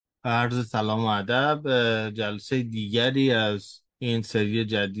عرض سلام و ادب. جلسه دیگری از این سری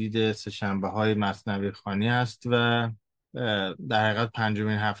جدید سه‌شنبه‌های مثنوی خوانی است و در حقیقت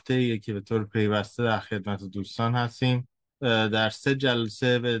پنجمین هفته که به طور پیوسته در خدمت دوستان هستیم. در سه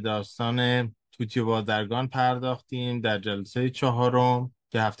جلسه به داستان توتی و بازرگان پرداختیم. در جلسه چهارم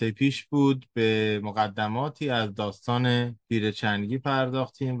که هفته پیش بود به مقدماتی از داستان چنگی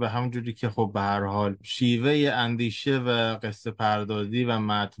پرداختیم و همونجوری که خب به هر حال شیوه اندیشه و قصه پردازی و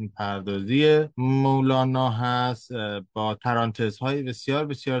متن پردازی مولانا هست، با پرانتزهای بسیار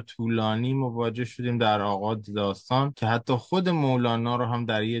بسیار طولانی مواجه شدیم در آغاز داستان که حتی خود مولانا رو هم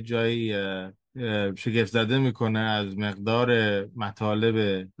در یه جایی شگفت زده میکنه از مقدار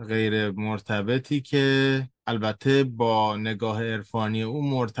مطالب غیر مرتبطی که البته با نگاه عرفانی او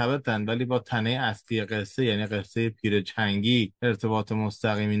مرتبطن ولی با تنه اصلی قصه یعنی قصه چنگی ارتباط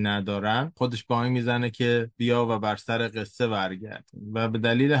مستقیمی ندارن. خودش با این میزنه که بیا و بر سر قصه برگرد و به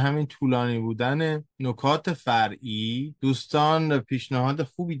دلیل همین طولانی بودن نکات فرعی دوستان پیشنهاد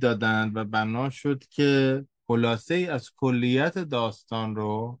خوبی دادند و بنا شد که خلاصه ای از کلیت داستان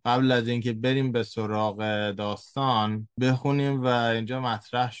رو قبل از اینکه بریم به سراغ داستان بخونیم و اینجا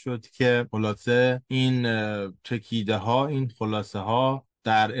مطرح شد که خلاصه این چکیده ها، این خلاصه ها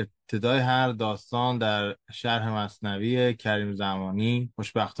در ابتدای هر داستان در شرح مثنوی کریم زمانی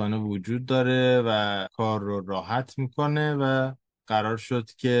خوشبختانه وجود داره و کار رو راحت میکنه و قرار شد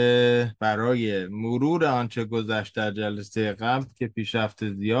که برای مرور آنچه گذشت در جلسه قبل که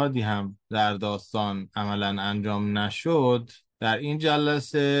پیشرفت زیادی هم در داستان عملا انجام نشد، در این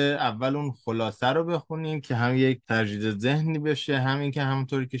جلسه اول اون خلاصه رو بخونیم که هم یک تجدید ذهنی بشه، همین که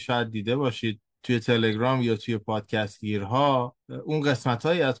همونطوری که شاید دیده باشید توی تلگرام یا توی پادکست گیرها اون قسمت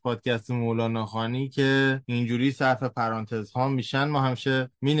هایی از پادکست مولانا خوانی که اینجوری صرف پرانتز ها میشن ما همیشه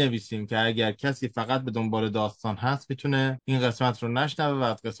می نویسیم که اگر کسی فقط به دنبال داستان هست میتونه این قسمت رو نشنوه و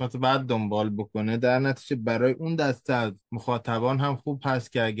از قسمت بعد دنبال بکنه. در نتیجه برای اون دسته از مخاطبان هم خوب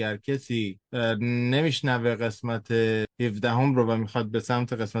هست که اگر کسی نمیشنوه قسمت 17 رو و میخواد به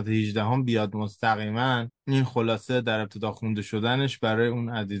سمت قسمت 18 بیاد مستقیما، این خلاصه در ابتدا خونده شدنش برای اون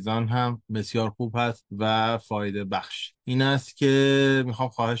عزیزان هم بسیار خوب هست و فایده بخش. این است که میخوام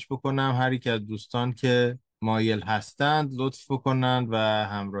خواهش بکنم هر یک از دوستان که مایل هستند لطف بکنند و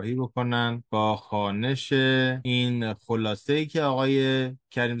همراهی بکنند با خوانش این خلاصه ای که آقای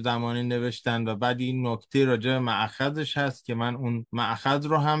کریم زمانی نوشتن و بعد این نکته راجع به مأخذش هست که من اون مأخذ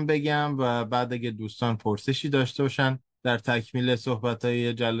رو هم بگم و بعد اگه دوستان پرسشی داشته باشن در تکمیل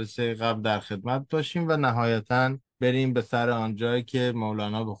صحبت‌های جلسه قبل در خدمت باشیم و نهایتاً بریم به سر آنجایی که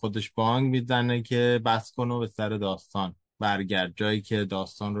مولانا به خودش بانگ میزنه که بس کن و به سر داستان برگرد، جایی که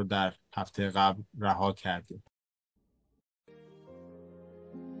داستان رو در هفته قبل رها کردیم.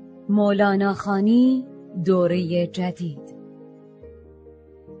 مولانا خوانی دوره جدید.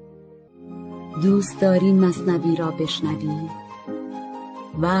 دوست داری مثنوی را بشنوی؟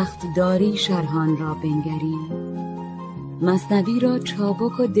 وقت داری شرحان را بنگری؟ مثنوی را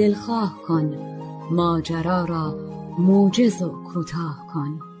چابک و دلخواه کن، ماجرا را موجز و کوتاه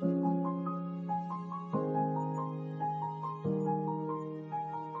کن.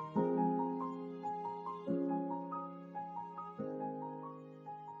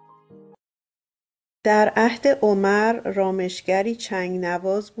 در عهد عمر رامشگری چنگ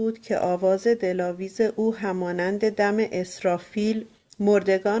نواز بود که آواز دلاویز او همانند دم اسرافیل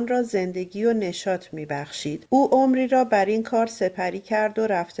مردگان را زندگی و نشاط می‌بخشید. او عمری را بر این کار سپری کرد و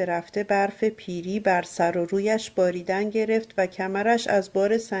رفته رفته برف پیری بر سر و رویش باریدن گرفت و کمرش از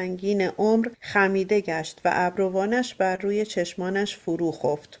بار سنگین عمر خمیده گشت و ابروانش بر روی چشمانش فرو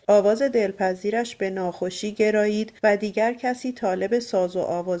خفت. آواز دلپذیرش به ناخوشی گرایید و دیگر کسی طالب ساز و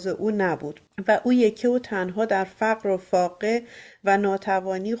آواز او نبود و او یکه و تنها در فقر و فاقه و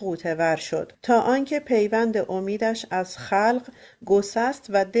ناتوانی غوطه‌ور شد تا آنکه پیوند امیدش از خلق گسست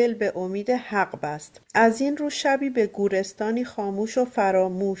و دل به امید حق بست. از این رو شبی به گورستانی خاموش و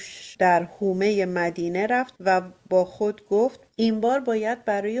فراموش در حومه مدینه رفت و با خود گفت این بار باید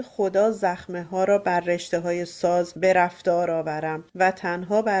برای خدا زخمه ها را بر رشته های ساز به رفتار آورم و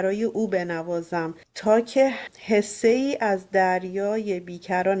تنها برای او بنوازم تا که حصه ای از دریای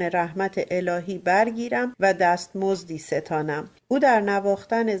بیکران رحمت الهی برگیرم و دستمزدی ستانم. او در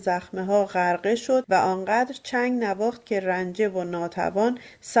نواختن زخمه ها غرقه شد و آنقدر چنگ نواخت که رنجه و ناتوان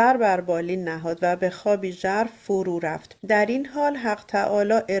سر بر بالین نهاد و به خوابی ژرف فرو رفت. در این حال حق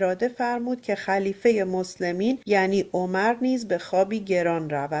تعالی اراده فرمود که خلیفه مسلمین یعنی یعنی عمر نیز به خوابی گران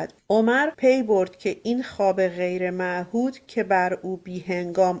رود. عمر پی برد که این خواب غیر معهود که بر او بی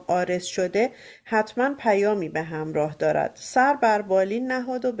هنگام عارض شده حتما پیامی به همراه دارد. سر بر بالین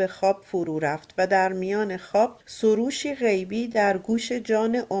نهاد و به خواب فرو رفت و در میان خواب سروشی غیبی در گوش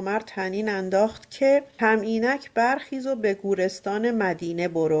جان عمر طنین انداخت که هم اینک برخیز و به گورستان مدینه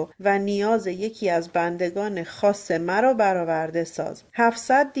برو و نیاز یکی از بندگان خاص مرا برآورده ساز.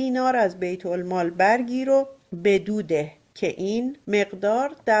 700 دینار از بیت المال برگیر و بدو ده که این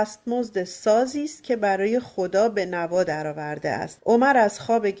مقدار دستمزد سازی است که برای خدا به نوا درآورده است. عمر از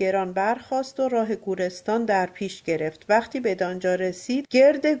خواب گران برخاست و راه گورستان در پیش گرفت. وقتی به دانجا رسید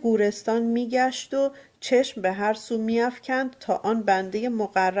گرد گورستان میگشت و چشم به هر سو میافکند تا آن بنده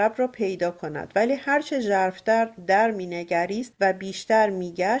مقرب را پیدا کند، ولی هرچه ژرف‌تر در مینگریست و بیشتر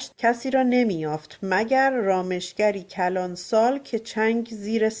میگشت کسی را نمییافت مگر رامشگری کلان سال که چنگ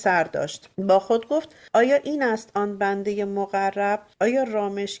زیر سر داشت. با خود گفت آیا این است آن بنده مقرب؟ آیا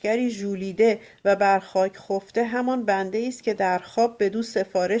رامشگری ژولیده و بر خاک خفته همان بنده است که در خواب بدو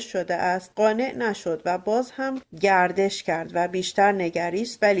سفارش شده است؟ قانع نشد و باز هم گردش کرد و بیشتر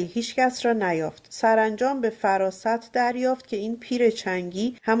نگریست ولی هیچ کس را نیافت. سرانجام به فراست دریافت که این پیر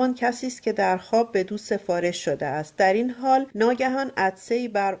چنگی همان کسی است که در خواب بدو سفارش شده است. در این حال ناگهان عطسه‌ای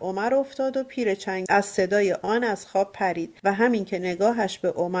بر عمر افتاد و پیر چنگی از صدای آن از خواب پرید و همین که نگاهش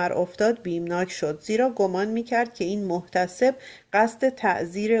به عمر افتاد بیمناک شد، زیرا گمان میکرد که این محتسب قصد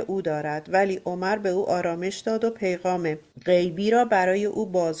تعزیر او دارد. ولی عمر به او آرامش داد و پیغام غیبی را برای او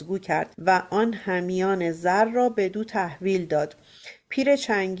بازگو کرد و آن همیان زر را بدو تحویل داد. پیر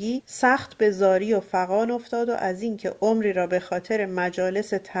چنگی سخت به زاری و فغان افتاد و از اینکه عمری را به خاطر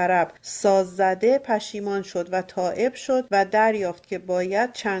مجالس طرب ساز زده پشیمان شد و تائب شد و دریافت که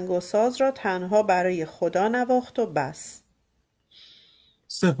باید چنگ و ساز را تنها برای خدا نواخت و بس.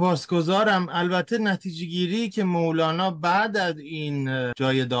 سپاسگزارم. البته نتیجه گیری که مولانا بعد از این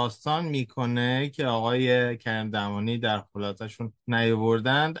جای داستان میکنه که آقای کریم در خلاصهشون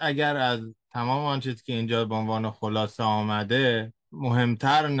نیاوردند، اگر از تمام آن چیزی که اینجا به عنوان خلاصه آمده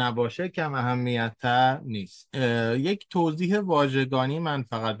مهمتر نباشه کم اهمیت‌تر نیست. یک توضیح واژگانی من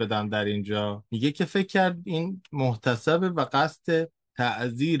فقط بدم در اینجا. میگه که فکر کرد این محتسب و قصد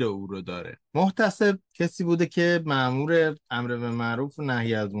تعذیر او رو داره. محتسب کسی بوده که مأمور امر به معروف و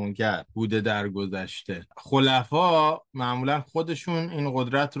نهی از منکر بوده در گذشته. خلفا معمولا خودشون این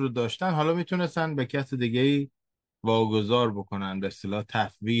قدرت رو داشتن، حالا میتونستن به کس دیگه‌ای واگذار بکنن، به اصطلاح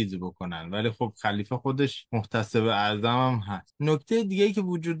تفویض بکنن، ولی خب خلیفه خودش محتسب اعظم هم هست. نکته دیگه‌ای که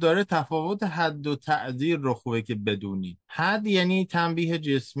وجود داره تفاوت حد و تعزیر رو خوبه که بدونی. حد یعنی تنبیه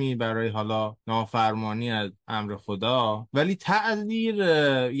جسمی برای حالا نافرمانی از امر خدا، ولی تعزیر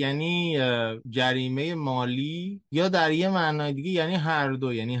یعنی جریمه مالی، یا در یه معنای دیگه یعنی هر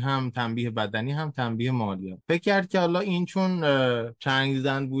دو، یعنی هم تنبیه بدنی هم تنبیه مالی. فکر کرد که حالا این چون چنگ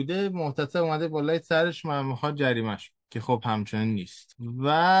زن بوده محتسب اومده بالای سرش میخواد جریمه، که خب همچنین نیست.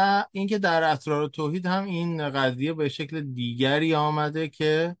 و اینکه در اسرار توحید هم این قضیه به شکل دیگری آمده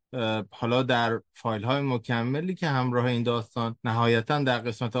که حالا در فایل های مکملی که همراه این داستان نهایتا در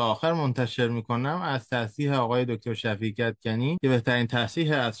قسمت آخر منتشر میکنم از تصحیح آقای دکتر شفیع کدکنی که بهترین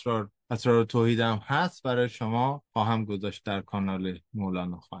تصحیح اسرار توحید هم هست برای شما خواهم گذاشت در کانال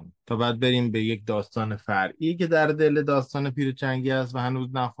مولانا خوانی. تا بعد بریم به یک داستان فرعی که در دل داستان پیر چنگی است و هنوز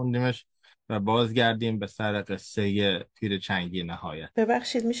نخوندیمش و بازگردیم به سر قصه پیر چنگی نهایت.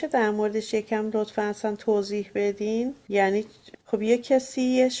 ببخشید میشه در موردش یکم لطفا اصلا توضیح بدین؟ یعنی خب یه کسی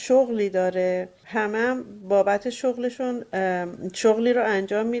یه شغلی داره، همه بابت شغلشون شغلی رو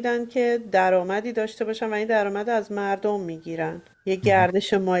انجام میدن که درآمدی داشته باشن و این درآمد از مردم میگیرن، یه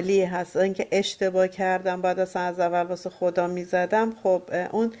گردش مالی هست. اینکه اشتباه کردم بعد اصلا از اول واسه خدا میزدم، خب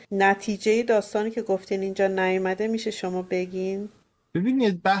اون نتیجه داستانی که گفتین اینجا نیومده، میشه شما بگین؟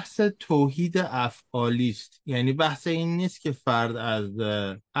 ببینید بحث توحید افعالی است، یعنی بحث این نیست که فرد از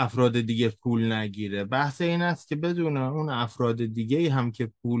افراد دیگه پول نگیره، بحث این است که بدون اون افراد دیگه هم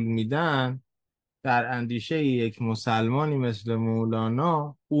که پول میدن، در اندیشه یک مسلمانی مثل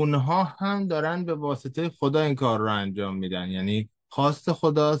مولانا اونها هم دارن به واسطه خدا این کار رو انجام میدن، یعنی خواست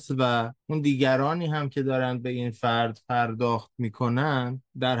خداست و اون دیگرانی هم که دارن به این فرد پرداخت میکنن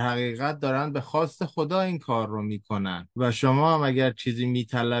در حقیقت دارن به خواست خدا این کار رو میکنن. و شما هم اگر چیزی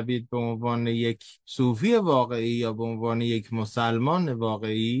میطلبید به عنوان یک صوفی واقعی یا به عنوان یک مسلمان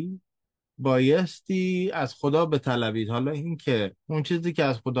واقعی، بایستی از خدا بطلبید. حالا این که اون چیزی که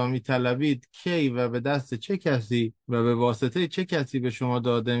از خدا میطلبید کی و به دست چه کسی و به واسطه چه کسی به شما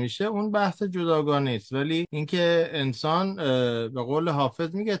داده میشه، اون بحث جداگانه است. ولی اینکه انسان به قول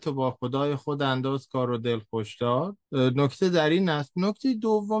حافظ میگه تو با خدای خود انداز کار و دل خوش داد، نکته در این است. نکته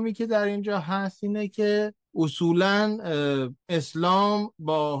دومی که در اینجا هست اینه که اصولا اسلام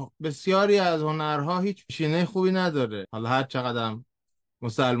با بسیاری از هنرها هیچ پیشینه خوبی نداره. حالا هر چقدر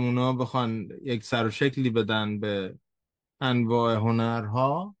مسلمونا بخوان یک سر و شکلی بدن به انواع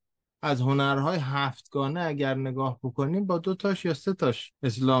هنرها، از هنرهای هفتگانه اگر نگاه بکنیم با 2 تاش یا 3 تاش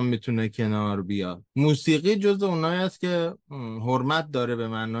اسلام میتونه کنار بیاد. موسیقی جز اونایی است که حرمت داره به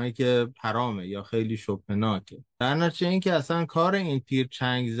معنایی که حرامه یا خیلی شبهناکه. در نتیجه این که اصلا کار این پیر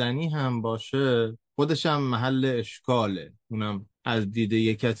چنگ زنی هم باشه خودش هم محل اشکاله، اونم از دید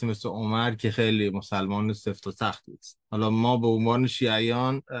یک کسی مثل عمر که خیلی مسلمان سفت و سختی است. حالا ما به عنوان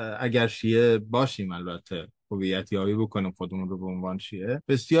شیعیان اگر شیعه باشیم، البته هویت یابی بکنیم خودمون رو به عنوان شیعه،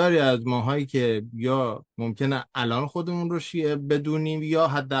 بسیاری از ماهایی که یا ممکنه الان خودمون رو شیعه بدونیم یا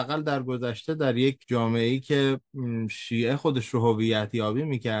حداقل در گذشته در یک جامعه‌ای که شیعه خودش رو هویت یابی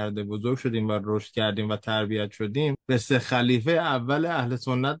میکرده بزرگ شدیم و رشد کردیم و تربیت شدیم، به 3 خلیفه اول اهل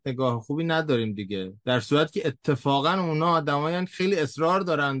سنت نگاه خوبی نداریم دیگه. در صورت که اتفاقا اونا آدمایان خیلی اصرار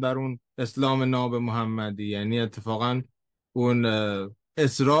دارن بر اون اسلام ناب محمدی، یعنی اتفاقا اون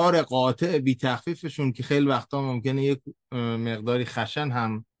اصرار قاطع بی تخفیفشون که خیلی وقتا ممکنه یک مقداری خشن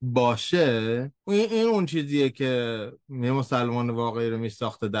هم باشه، این اون چیزیه که یه مسلمان واقعی رو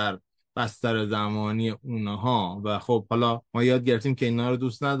میساخته در بستر زمانی اونها. و خب حالا ما یاد گرفتیم که اینا رو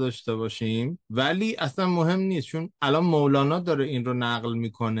دوست نداشته باشیم، ولی اصلا مهم نیست، چون الان مولانا داره این رو نقل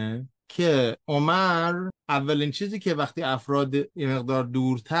میکنه که عمر اولین چیزی که وقتی افراد یه مقدار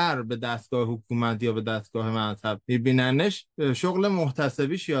دورتر به دستگاه حکومت یا به دستگاه مذهب میبیننش، شغل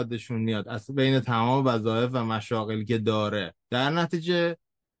محتسبیش یادشون میاد از بین تمام وظایف و مشاغلی که داره. در نتیجه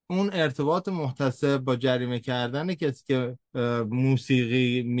اون ارتباط محتسب با جریمه کردن کسی که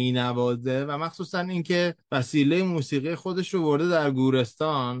موسیقی مینوازه و مخصوصا اینکه وسیله موسیقی خودش رو برده در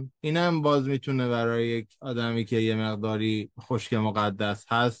گورستان، این هم باز میتونه برای یک آدمی که یه مقداری خشک مقدس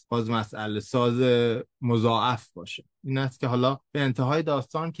هست باز مسئله ساز مضاعف باشه. این است که حالا به انتهای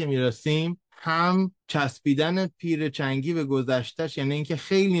داستان که میرسیم، هم چسبیدن پیر چنگی به گذشتش، یعنی اینکه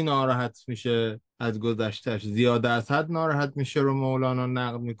خیلی ناراحت میشه از گذشتش، زیاده از حد ناراحت میشه رو مولانا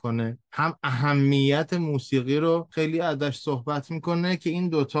نقد میکنه، هم اهمیت موسیقی رو خیلی ازش صحبت میکنه که این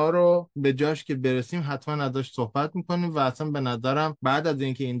دوتا رو به جاش که برسیم حتما ازش صحبت میکنیم. و اصلا به نظرم بعد از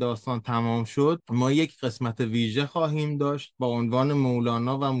اینکه این داستان تمام شد ما یک قسمت ویژه خواهیم داشت با عنوان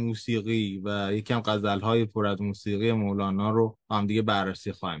مولانا و موسیقی و یکم غزلهای پر از موسیقی مولانا رو هم دیگه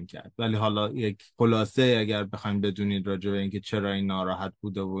بررسی خواهیم کرد. ولی حالا یک خلاصه اگر بخوایم بدونید راجع به اینکه چرا این ناراحت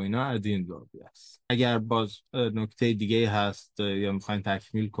بوده و اینا از این بابی است. اگر باز نکته دیگه هست یا میخواین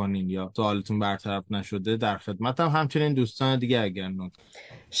تکمیل کنین یا سوالتون برطرف نشده در خدمتم، همچنین دوستان دیگه اگر نکته.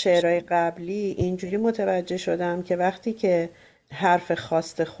 شعرهای قبلی اینجوری متوجه شدم که وقتی که حرف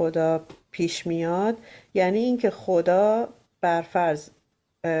خواست خدا پیش میاد، یعنی اینکه خدا برفرض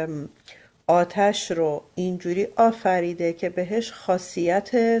آتش رو اینجوری آفریده که بهش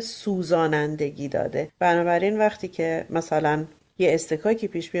خاصیت سوزانندگی داده. بنابراین وقتی که مثلا یه استکاکی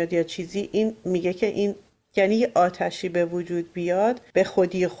پیش میاد یا چیزی، این میگه که این یعنی یه آتشی به وجود بیاد به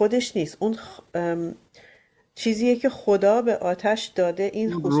خودی خودش نیست، اون چیزیه که خدا به آتش داده،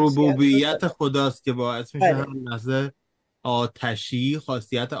 این خصوصیت رو ربوبیت داده. خداست که باعث میشه بله. هم لحظه آتشی،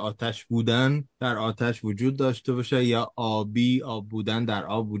 خاصیت آتش بودن در آتش وجود داشته باشه یا آبی، آب بودن در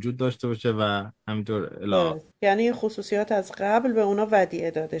آب وجود داشته باشه و همینطور الی. درست، یعنی این خصوصیات از قبل به اونا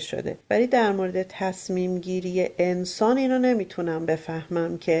ودیعه داده شده. ولی در مورد تصمیم گیری انسان اینو نمیتونم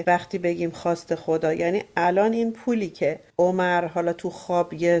بفهمم که وقتی بگیم خواست خدا، یعنی الان این پولی که عمر حالا تو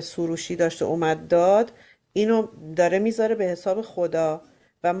خواب یه سروشی داشته اومد داد، اینو داره میذاره به حساب خدا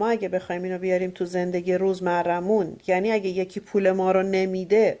و ما اگه بخوایم اینو بیاریم تو زندگی روزمرمون، یعنی اگه یکی پول ما رو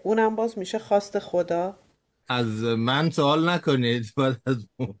نمیده اونم باز میشه خواست خدا. از من سوال نکنید، باید از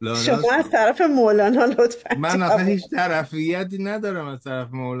مولانا. شما از طرف مولانا لطفا من آخه جواب. هیچ طرفیتی ندارم از طرف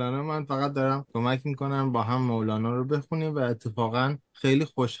مولانا، من فقط دارم کمک میکنم با هم مولانا رو بخونیم و اتفاقا خیلی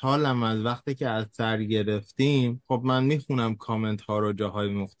خوشحالم از وقتی که از سر گرفتیم. خب من میخونم کامنت ها رو جاهای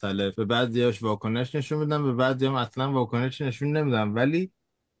مختلف، به بعضیاش واکنش نشون میدم، به بعضیام اصلا واکنش نشون نمیدم، ولی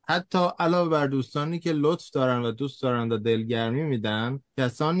حتی علاوه بر دوستانی که لطف دارن و دوست دارن و دلگرمی میدن،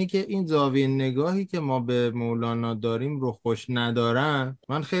 کسانی که این زاویه نگاهی که ما به مولانا داریم رو خوش ندارن،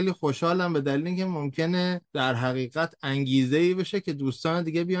 من خیلی خوشحالم به دلیل اینکه ممکنه در حقیقت انگیزه‌ای بشه که دوستان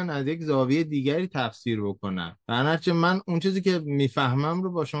دیگه بیان از یک زاویه دیگری تفسیر بکنن. در نتیجه من اون چیزی که میفهمم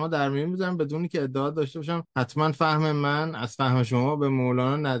رو با شما در میون میذارم بدون که ادعا داشته باشم حتما فهم من از فهم شما به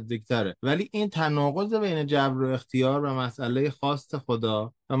مولانا نزدیکتره. ولی این تناقض بین جبر و اختیار و مسئله خواست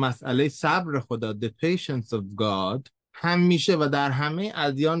خدا و مسئله صبر خدا، the patience of God، همیشه و در همه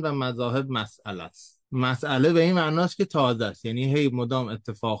ادیان و مذاهب مسئله است. مسئله به این معناست که تازه است، یعنی هی مدام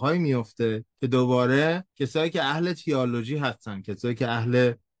اتفاقهایی میفته که دوباره کسایی که اهل تئولوژی هستن، کسایی که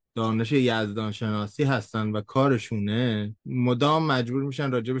اهل دانش یزدان شناسی هستن و کارشونه، مدام مجبور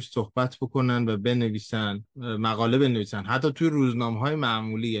میشن راجبش صحبت بکنن و بنویسن، مقاله بنویسن، حتی توی روزنامه‌های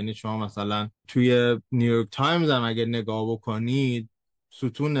معمولی. یعنی شما مثلا توی نیویورک تایمز هم اگه نگاه بکنید،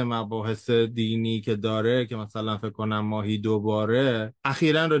 ستون مباحث دینی که داره، که مثلا فکر کنم ماهی 2 باره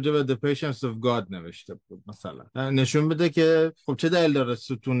اخیراً راجع به The Patience of God نوشته بود، مثلا نشون بده که خب چه دلیل داره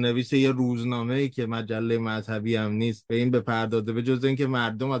ستون نویس یه روزنامه‌ای که مجله مذهبی هم نیست به این بپردازه، به جز اینکه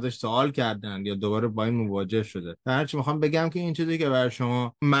مردم ازش سوال کردن یا دوباره با این مواجه شده. هرچی میخوام بگم که این چیزی که برای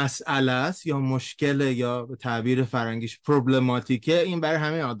شما مسئله است یا مشکله یا به تعبیر فرنگیش پروبلماتیکه، این برای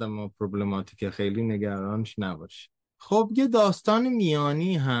همه آدم‌ها پروبلماتیکه، خیلی نگرانش نباش. خب یه داستان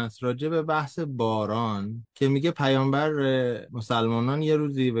میانی هست راجع به بحث باران که میگه پیامبر مسلمانان یه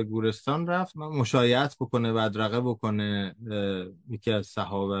روزی به گورستان رفت مشایعت بکنه، بدرقه بکنه یکی از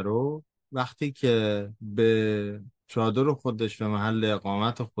صحابه رو. وقتی که به چادر خودش به محل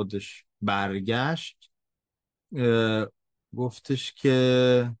اقامت خودش برگشت، گفتش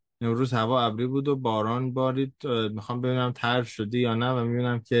که امروز هوا ابری بود و باران بارید، میخوام ببینم تر شدی یا نه، و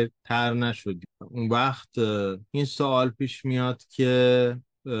میبینم که تر نشدی. اون وقت این سوال پیش میاد که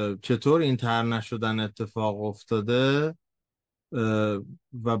چطور این تر نشدن اتفاق افتاده.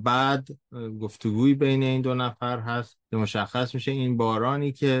 و بعد گفتگوی بین این دو نفر هست که مشخص میشه این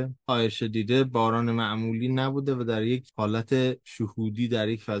بارانی که عایشه دیده باران معمولی نبوده و در یک حالت شهودی، در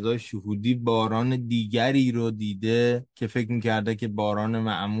یک فضای شهودی باران دیگری رو دیده که فکر میکرده که باران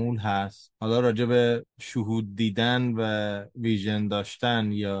معمول هست. حالا راجع به شهود دیدن و ویژن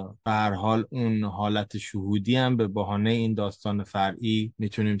داشتن یا به هر حال اون حالت شهودی هم به بهانه این داستان فرعی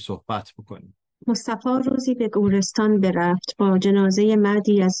میتونیم صحبت بکنیم. مصطفی روزی به گورستان برفت، با جنازه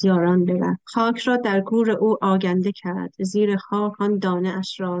مردی از یاران برفت. خاک را در گور او آگنده کرد، زیر خاک آن دانه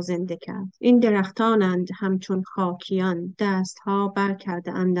اش را زنده کرد. این درختانند همچون خاکیان، دستها بر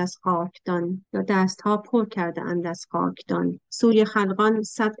کرده اند از خاکدان، یا دستها پر کرده اند از خاکدان. سوی خلقان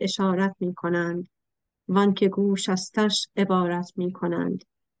صد اشارت می کنند، وان که گوش استش عبارت می کنند.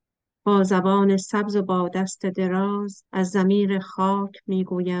 با زبان سبز و با دست دراز، از ضمیر خاک می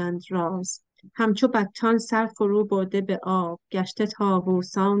گویند راز. همچو بطان سر فرو برده به آب، گشته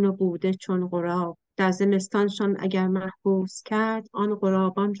طاووسان و بوده چون غراب. در زمستانشان اگر محبوس کرد، آن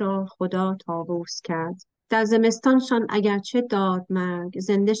غرابان را خدا طاووس کرد. در زمستانشان اگرچه داد مرگ،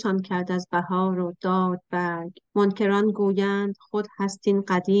 زندهشان کرد از بهار و داد برگ. منکران گویند خود هستین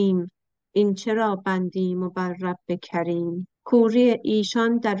قدیم، این چرا بندیم و بر رب کریم. کوری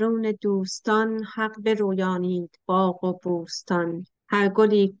ایشان درون دوستان، حق برویانید باغ و بوستان. هر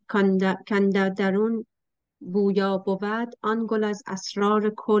گلی کاندر درون بویا بود، آن گل از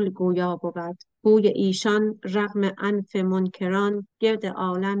اسرار کل گویا بود. بوی ایشان رغم انف منکران، گرد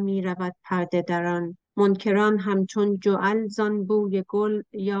عالم می رود پرده دران. منکران همچون جعل زان بوی گل،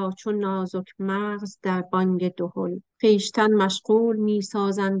 یا چون نازک مغز در بانگ دهل. خویشتن مشغول می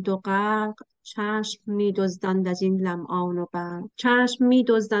سازند و غرق، چشم می دزدند از این لمعان و برق. چشم می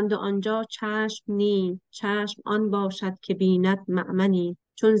دزدند و آنجا چشم نی، چشم آن باشد که بیند مأمنی.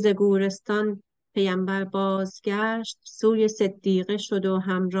 چون ز گورستان پیمبر بازگشت، سوی صدیقه شد و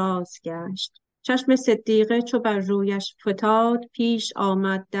همراز گشت. چشم صدیقه چو بر رویش فتاد، پیش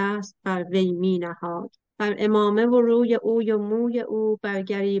آمد دست بر وی می نهاد. بر عمامه و روی اوی و موی او، بر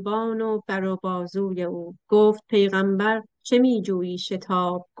گریبان و بر و بازوی او. گفت پیغمبر چه می جویی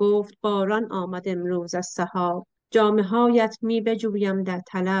شتاب، گفت باران آمد امروز از سحاب. جامه هایت می بجویم در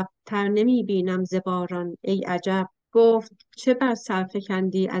طلب، تر نمی بینم ز باران ای عجب. گفت چه بر سر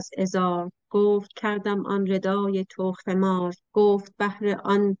فکندی از ازار، گفت کردم آن ردای طوق مار. گفت بهر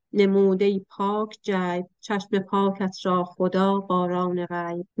آن نموده پاک جیب، چشم پاکت را خدا باران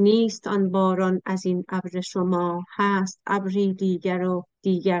غیب. نیست آن باران از این ابر شما، هست ابری دیگر و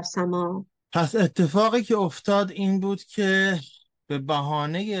دیگر سما. پس اتفاقی که افتاد این بود که به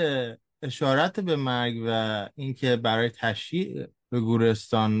بهانه اشارت به مرگ و اینکه برای تشییع به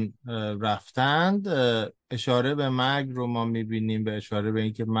گورستان رفتند، اشاره به مرگ رو ما میبینیم، به اشاره به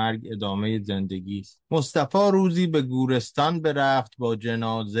اینکه مرگ ادامه زندگی است. مصطفی روزی به گورستان برفت، با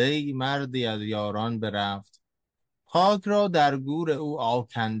جنازه مردی از یاران برفت. خاک را در گور او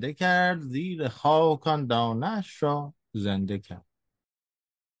آکنده کرد، زیر خاک آن دانه‌اش را زنده کرد.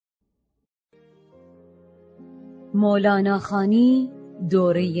 مولانا خوانی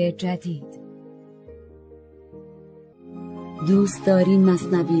دوره جدید. دوست داری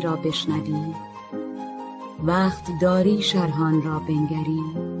مثنوی را بشنوی؟ وقت داری شرحان را بنگری؟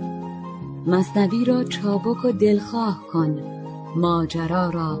 مثنوی را چابک و دلخواه کن، ماجرا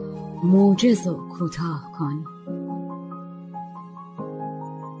را موجز و کوتاه کن.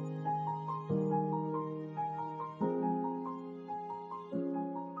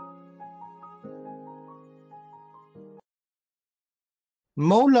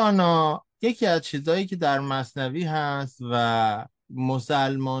 مولانا یکی از چیزایی که در مثنوی هست و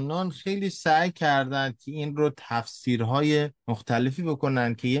مسلمانان خیلی سعی کردند که این رو تفسیرهای مختلفی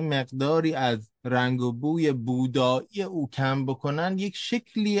بکنن که یه مقداری از رنگ و بوی بودایی او کم بکنن، یک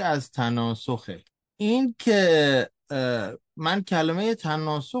شکلی از تناسخه. این که من کلمه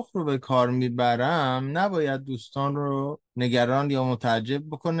تناسخ رو به کار میبرم نباید دوستان رو نگران یا متعجب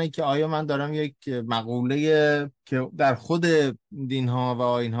بکنه که آیا من دارم یک مقوله که در خود دینها و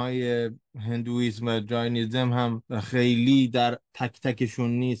آیینهای هندویسم و جاینیزم هم خیلی در تک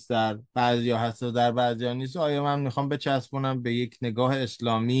تکشون نیست، در بعضیا هست و در بعضیا نیست، آیا من میخوام بچسبونم به یک نگاه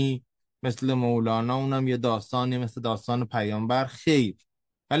اسلامی مثل مولانا، اونم یه داستانی مثل داستان پیامبر؟ خیر.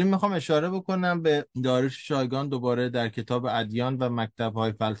 ولی میخوام اشاره بکنم به داریوش شایگان دوباره در کتاب ادیان و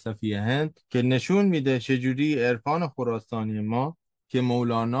مکتب‌های فلسفی هند که نشون میده چجوری عرفان خراسانی ما که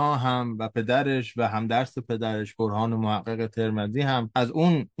مولانا هم و پدرش و هم درس پدرش برهان محقق ترمذی هم از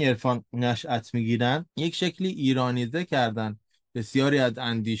اون عرفان نشأت میگیرن، یک شکلی ایرانیزه کردن بسیاری از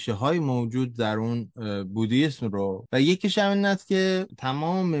اندیشه های موجود در اون بودیسم رو. و یکیش هم این است که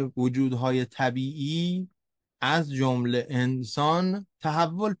تمام وجودهای طبیعی از جمله انسان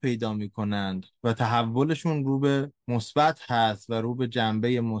تحول پیدا می کنند و تحولشون رو به مثبت هست و رو به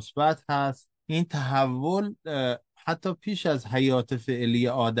جنبه مثبت هست. این تحول حتی پیش از حیات فعلی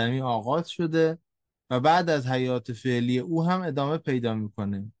آدمی آغاز شده و بعد از حیات فعلی او هم ادامه پیدا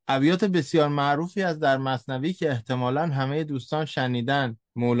میکنه. ابیات بسیار معروفی از در مثنوی که احتمالاً همه دوستان شنیدن،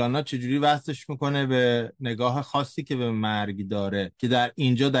 مولانا چجوری وصلش میکنه به نگاه خاصی که به مرگ داره که در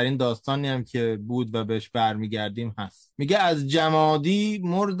اینجا در این داستانی هم که بود و بهش برمیگردیم هست. میگه از جمادی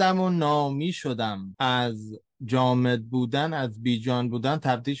مردم و نامی شدم، از جامد بودن، از بیجان بودن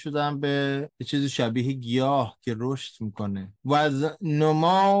تبدیل شدم به یه چیز شبیه گیاه که رشد میکنه. و از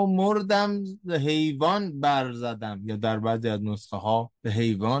نما مردم حیوان بر زدم، یا در بعضی از نسخه ها به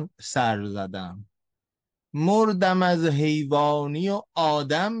حیوان سر زدم. مردم از حیوانی و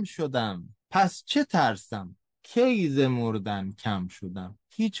آدم شدم، پس چه ترسم کی ز مردن کم شدم.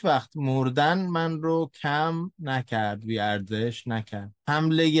 هیچ وقت مردن من رو کم نکرد، بی ارزش نکرد.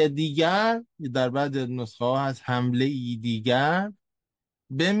 حمله دیگر، در بعد نسخه ها هست حمله ای دیگر،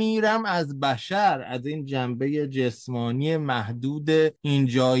 بمیرم از بشر، از این جنبه جسمانی محدود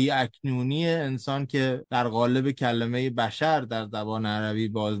اینجایی اکنونی انسان که در قالب کلمه بشر در زبان عربی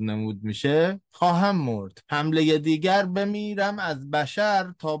بازنمود میشه، خواهم مرد. حمله دیگر بمیرم از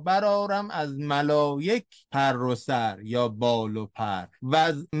بشر، تا برارم از ملائک پر و سر یا بال و پر. و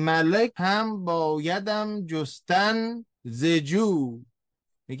از ملک هم بایدم جستن زجو.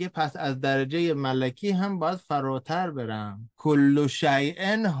 میگه پس از درجه ملکی هم باید فراتر برم. کل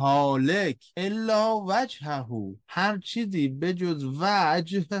شیء هالک الا وجهه، هر چیزی بجز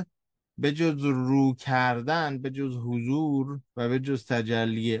وجه، بجز رو کردن، بجز حضور و بجز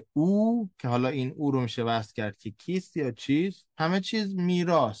تجلی او، که حالا این او رو میشه وصل کرد که کیست یا چیست، همه چیز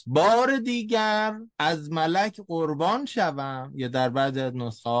میراست. بار دیگر از ملک قربان شوم، یا در بعضی از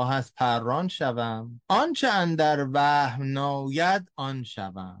نسخه ها هست پران شوم. آنچه اندر وهم ناید آن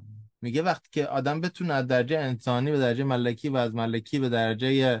شوم. میگه وقتی که آدم بتونه از درجه انسانی به درجه ملکی و از ملکی به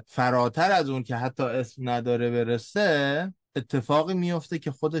درجه فراتر از اون که حتی اسم نداره برسه، اتفاقی میفته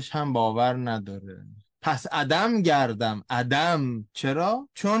که خودش هم باور نداره. پس عدم گردم. عدم چرا؟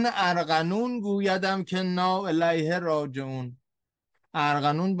 چون ارغنون گویدم که نا الیه راجعون.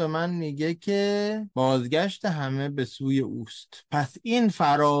 ارغنون به من میگه که بازگشت همه به سوی اوست. پس این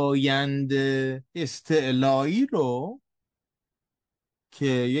فرایند استعلایی رو که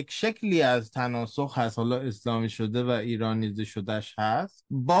یک شکلی از تناسخ هست، حالا اسلامی شده و ایرانیزه شدهش هست،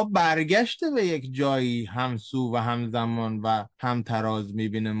 با برگشت به یک جایی همسو و همزمان و همتراز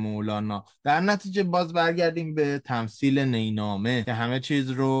میبینه مولانا. در نتیجه باز برگردیم به تمثیل نینامه که همه چیز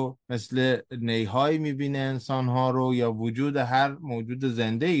رو مثل نیهایی میبینه، انسانها رو یا وجود هر موجود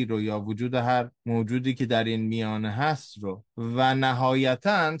زنده ای رو یا وجود هر موجودی که در این میانه هست رو، و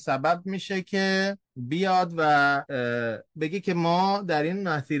نهایتاً سبب میشه که بیاد و بگه که ما در این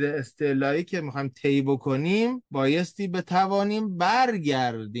مسیر استعلایی که میخوایم طی بکنیم بایستی بتوانیم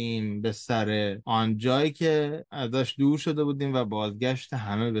برگردیم به سر آن جایی که ازش دور شده بودیم و بازگشت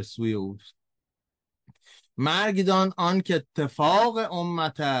همه به سوی اوست. مرگ دان آن که اتفاق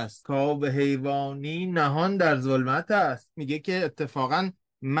امت است، کآب حیوانی نهان در ظلمت است. میگه که اتفاقا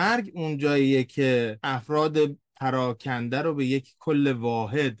مرگ اون جاییه که افراد پراکنده رو به یک کل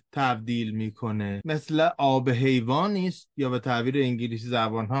واحد تبدیل میکنه. مثل آب حیوانی است، یا به تعبیر انگلیسی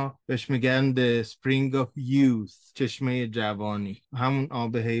زبانها بهش میگن the spring of youth، چشمه جوانی. همون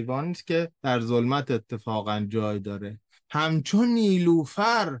آب حیوانی است که در ظلمت اتفاقا جای داره. همچون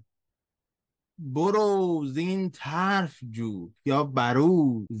نیلوفر برو زین طرف جو، یا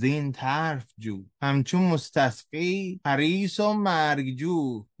برو زین طرف جو. همچون مستسقی حریص و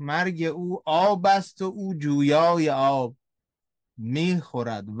مرگجو، مرگ او آب است و او جویای آب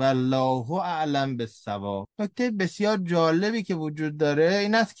میخورد والله اعلم بالصواب. نکته بسیار جالبی که وجود داره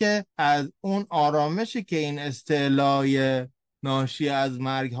این است که از اون آرامشی که این استعلای ناشی از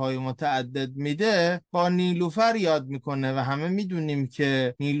مرگ های متعدد میده با نیلوفر یاد میکنه، و همه میدونیم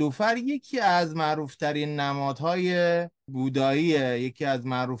که نیلوفر یکی از معروفترین نمادهای بوداییه، یکی از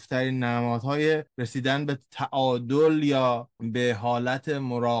معروفترین نمادهای رسیدن به تعادل یا به حالت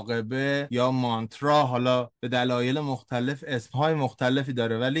مراقبه یا مانترا. حالا به دلایل مختلف اسمهای مختلفی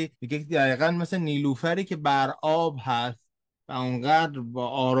داره، ولی یکی دقیقا مثل نیلوفری که بر آب هست و اونقدر با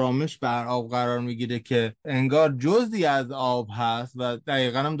آرامش بر آب قرار میگیره که انگار جزئی از آب هست. و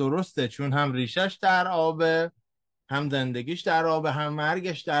دقیقا هم درسته، چون هم ریشش در آبه، هم زندگیش در آب، هم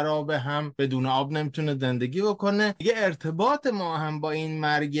مرگش در آب، هم بدون آب نمیتونه زندگی بکنه. یه ارتباط ما هم با این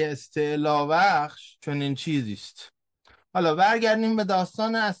مرگ استعلا بخش چون این چیزیست. حالا برگردیم به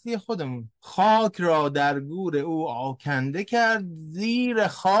داستان اصلی خودمون. خاک را در گور او آکنده کرد، زیر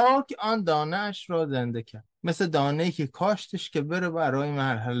خاک آن دانه‌اش را زنده کرد. مثل دانه‌ای که کاشتش که بره برای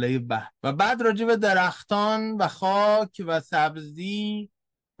مرحله بعد. و بعد راجع به درختان و خاک و سبزی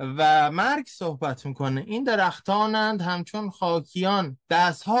و مرگ صحبت میکنه. این درختانند همچون خاکیان،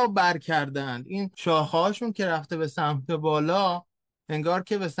 دستها بر کردند. این شاخه‌هاشون که رفته به سمت بالا، انگار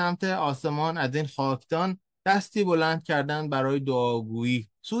که به سمت آسمان از این خاکدان دستی بلند کردند برای دعاگویی.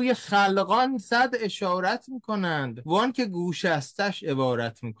 سوی خلقان صد اشارت میکنند، وان که گوش استش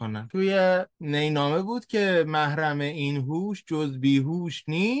عبارت میکنند. توی نینامه بود که محرم این هوش جز بیهوش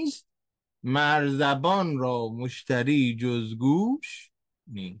نیست، مرزبان را مشتری جز گوش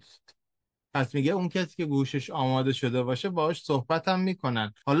نیست. پس میگه اون کسی که گوشش آماده شده باشه باهاش صحبت هم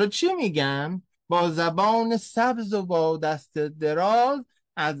میکنن. حالا چی میگن؟ با زبان سبز و با دست دراز،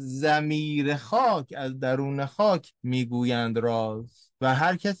 از ضمیر خاک، از درون خاک میگویند راز. و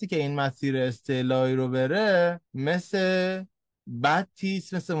هر کسی که این مسیر استعلایی رو بره مثل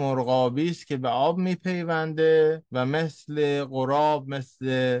بطیست، مثل مرغابیست که به آب میپیونده، و مثل غراب،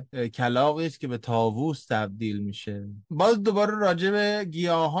 مثل کلاغیست که به طاووس تبدیل میشه. باز دوباره راجع به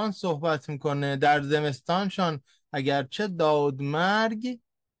گیاهان صحبت میکنه. در زمستانشان اگرچه داد مرگ،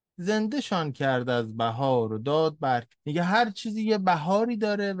 زندهشان کرد از بهار و داد برگ. میگه هر چیزی یه بهاری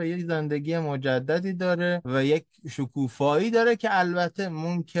داره و یک زندگی مجددی داره و یک شکوفایی داره که البته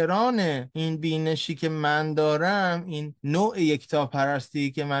منکران این بینشی که من دارم، این نوع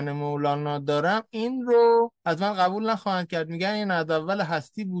یکتاپرستی که من مولانا دارم، این رو از من قبول نخواهند کرد. میگن این از اول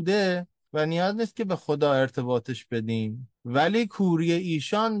هستی بوده و نیاز نیست که به خدا ارتباطش بدیم، ولی کوری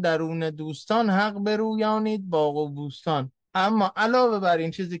ایشان درون دوستان حق برویانید باغ و بوستان. اما علاوه بر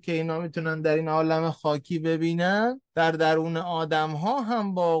این چیزی که اینا میتونن در این عالم خاکی ببینن، در درون آدم ها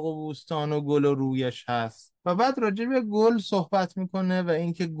هم باغ و بوستان و گل و رویش هست. و بعد راجع به گل صحبت میکنه و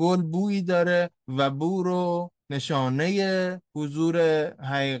اینکه گل بویی داره و بو رو نشانه حضور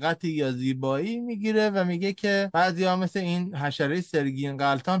حقیقتی یا زیبایی میگیره، و میگه که بعضیا مثل این حشره سرگین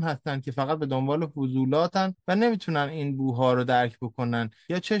غلطان هستن که فقط به دنبال فضولاتن و نمیتونن این بوها رو درک بکنن،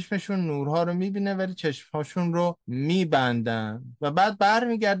 یا چشمشون نورها رو میبینه ولی چشمهاشون رو میبندن. و بعد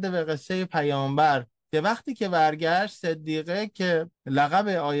برمیگرده به قصه پیامبر که وقتی که برگشت، صدیقه که لقب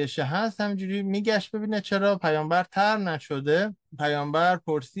عایشه هست همجوری میگشت ببینه چرا پیامبر تر نشده. پیامبر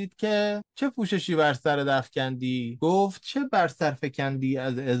پرسید که چه پوششی بر سر افکندی؟ گفت چه بر سر فکندی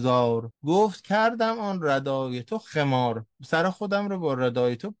از ازار؟ گفت کردم آن ردای تو خمار، سر خودم رو با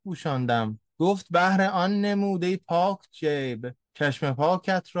ردای تو پوشاندم. گفت بهر آن نموده پاک جیب، چشم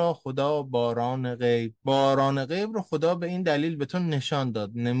پاکت را خدا باران غیب. باران غیب رو خدا به این دلیل به تو نشان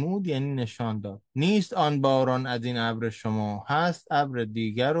داد. نمود یعنی نشان داد. نیست آن باران از این ابر شما، هست ابر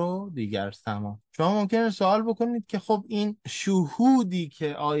دیگر و دیگر سما. شما ممکنه سوال بکنید که خب این شهودی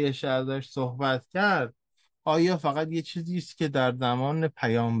که عایشه ازش صحبت کرد، آیا فقط یه چیزی است که در زمان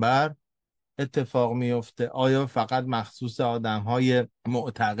پیامبر اتفاق میفته؟ آیا فقط مخصوص آدم‌های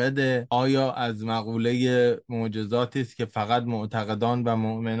معتقده؟ آیا از مقوله معجزاتی است که فقط معتقدان و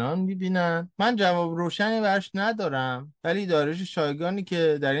مؤمنان می‌بینن؟ من جواب روشنی برش ندارم، ولی دارش شایگانی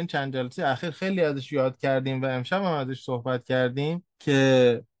که در این چند جلسه اخیر خیلی ازش یاد کردیم و امشب هم ازش صحبت کردیم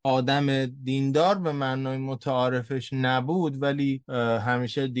که آدم دیندار به معنای متعارفش نبود، ولی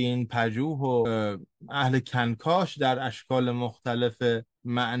همیشه دین پژوه و اهل کنکاش در اشکال مختلف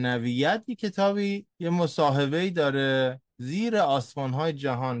معنویت، یه کتابی یه مصاحبه‌ای داره زیر آسمان‌های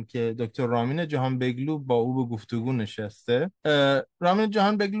جهان که دکتر رامین جهان بگلو با او به گفتگو نشسته. رامین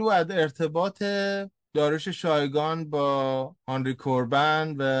جهان بگلو از ارتباط داروش شایگان با هانری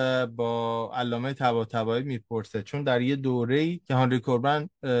کوربن و با علامه طباطبایی میپرسه، چون در یه دوره‌ای که هانری کوربن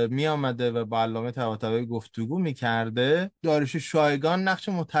می آمده و با علامه طباطبایی گفتگو میکرده، داروش شایگان نقش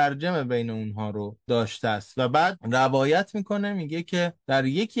مترجم بین اونها رو داشته است و بعد روایت میکنه، میگه که در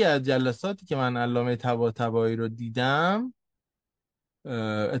یکی از جلساتی که من علامه طباطبایی رو دیدم،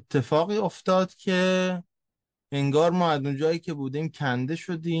 اتفاقی افتاد که انگار ما از اونجایی که بودیم کنده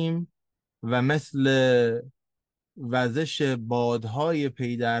شدیم و مثل وزش بادهای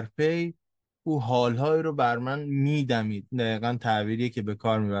پی در پی او حالهایی رو بر من میدمید. دقیقا تعبیریه که به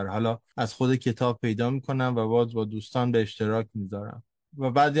کار میبره. حالا از خود کتاب پیدا میکنم و باز با دوستان به اشتراک میذارم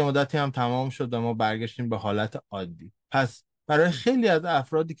و بعد یه مدتی هم تمام شد و ما برگشتیم به حالت عادی. پس برای خیلی از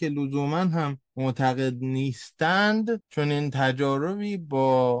افرادی که لزوما هم معتقد نیستند، چون این تجاربی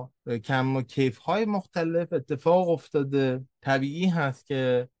با کم و کیف های مختلف اتفاق افتاده. طبیعی هست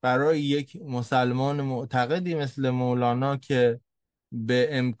که برای یک مسلمان معتقدی مثل مولانا که به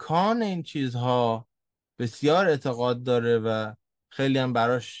امکان این چیزها بسیار اعتقاد داره و خیلی هم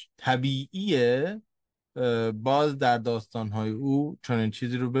براش طبیعیه، باز در داستانهای او چون این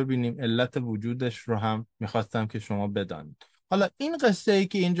چیزی رو ببینیم. علت وجودش رو هم میخواستم که شما بدانید. حالا این قصه ای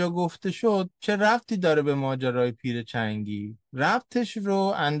که اینجا گفته شد چه ربطی داره به ماجرای پیر چنگی؟ ربطش رو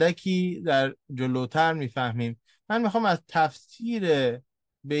اندکی در جلوتر میفهمیم. من میخوام از تفسیر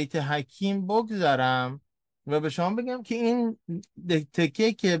بیت حکیم بگذرم و به شما بگم که این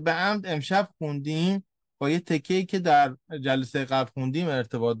تکه که به عمد امشب خوندیم با یه تکه که در جلسه قبل خوندیم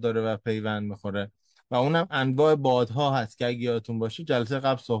ارتباط داره و پیوند میخوره و اونم انواع بادها هست که اگه یادتون باشه جلسه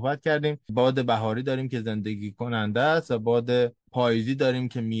قبل صحبت کردیم. باد بهاری داریم که زندگی کننده است و باد پاییزی داریم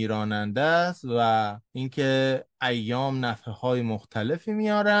که میراننده است و اینکه ایام نفحه های مختلفی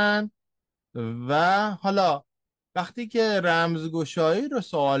میارن. و حالا وقتی که رمزگشایی رو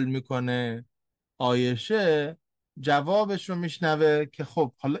سوال میکنه آیشه، جوابش رو میشنوه که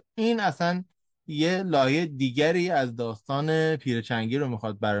خب حالا این اصلا یه لایه دیگری از داستان پیرچنگی رو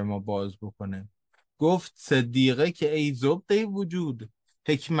میخواد برای ما باز بکنه. گفت صدیقه که ای زبده وجود،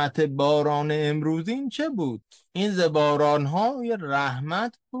 حکمت باران امروزین چه بود؟ این ز باران‌های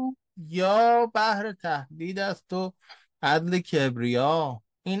رحمت بود یا بحر تهدید است و عدل کبریا؟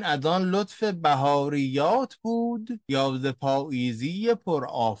 این از آن لطف بهاریات بود یا ز پاییزی پر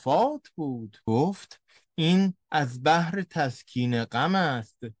آفات بود؟ گفت این از بحر تسکین غم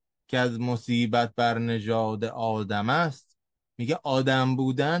است که از مصیبت بر نژاد آدم است. میگه آدم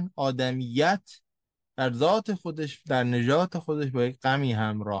بودن، آدمیت در ذات خودش، در نژاد خودش با یک غمی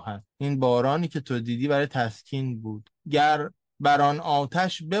همراه است. این بارانی که تو دیدی برای تسکین بود. گر بر آن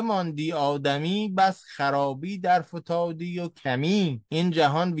آتش بماندی آدمی، بس خرابی در فتادی و کمی. این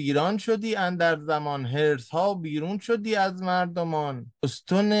جهان ویران شدی اندر زمان، حرص ها بیرون شدی از مردمان.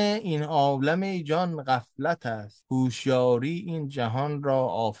 استن این عالم ای جان غفلت است، هوشیاری این جهان را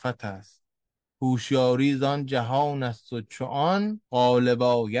آفت است. هوشیاری زان جهان است و چو آن غالب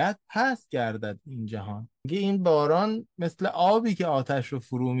آید پست گردد این جهان. میگه این باران مثل آبی که آتش رو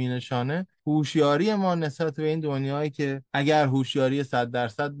فرو می نشانه. هوشیاری ما نسبت به این دنیایی که اگر هوشیاری 100%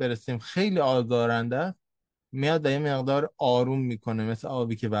 برسیم خیلی آزارنده است، میاد یه مقدار آروم میکنه، مثل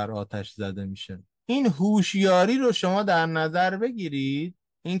آبی که بر آتش زده میشه. این هوشیاری رو شما در نظر بگیرید،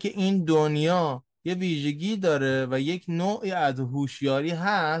 اینکه این دنیا یه ویژگی داره و یک نوعی از هوشیاری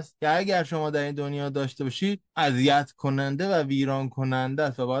هست که اگر شما در این دنیا داشته باشید اذیت کننده و ویران کننده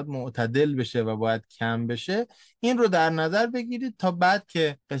است و باید معتدل بشه و باید کم بشه. این رو در نظر بگیرید تا بعد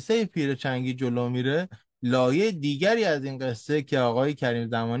که قصه پیر چنگی جلو میره، لایه دیگری از این قصه که آقای کریم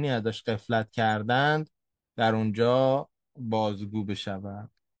زمانی ازش غفلت کردند در اونجا بازگو بشود.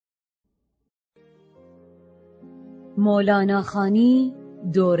 مولانا خوانی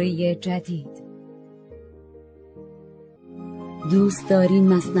دوره جدید. دوست داری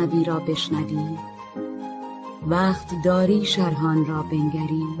مثنوی را بشنوی؟ وقت داری شرحان را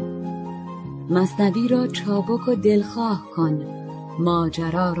بنگری؟ مثنوی را چابک و دلخواه کن،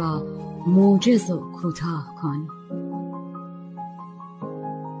 ماجرا را موجز و کوتاه کن.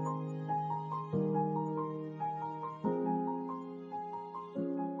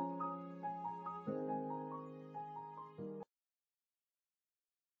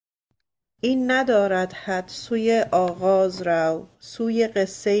 این ندارد حد سوی آغاز رو، سوی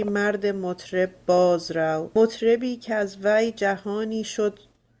قصه مرد مطرب باز رو. مطربی که از وی جهانی شد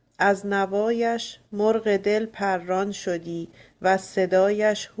از نوایش مرغ دل پران شدی و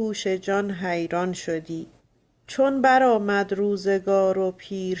صدایش هوش جان حیران شدی. چون برآمد روزگار و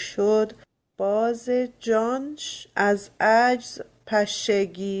پیر شد، باز جانش از عجز پشه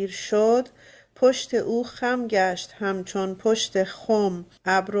گیر شد. پشت او خم گشت همچون پشت خم،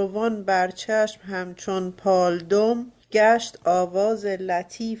 ابروان بر چشم همچون پالدم. گشت آواز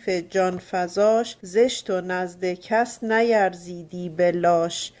لطیف جانفزاش، زشت و نزد کس نیرزیدی به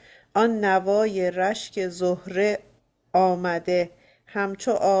لاش. آن نوای رشک زهره آمده،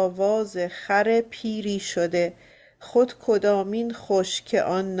 همچو آواز خر پیری شده. خود کدامین خوش که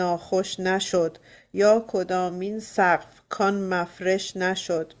آن ناخوش نشد، یا کدامین سقف کان مفرش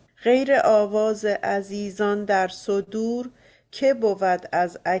نشد. غیر آواز عزیزان در صدور، که بود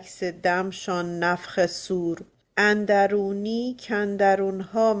از عکس دمشان نفخ صور. اندرونی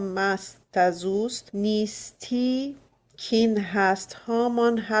کاندرونها مست ازوست، نیستی کین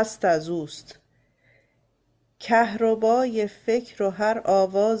هستهامان هست ازوست. کهربای فکر و هر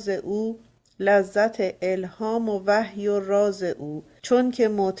آواز او، لذت الهام و وحی و راز او. چون که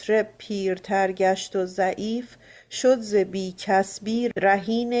مطرب پیرتر گشت و ضعیف، شد ز بی کسبی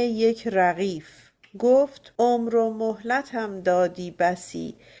رهین یک رغیف. گفت عمر و مهلتم دادی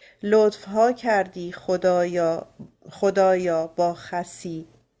بسی، لطفها کردی خدایا با خسی.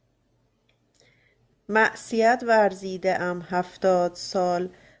 معصیت ورزیده ام 70 سال،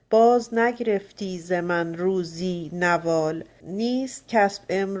 باز نگرفتی ز من روزی نوال. نیست کسب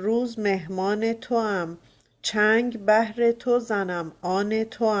امروز مهمان توام، چنگ بهر تو زنم آن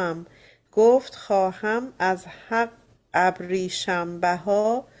توام. گفت خواهم از حق ابریشم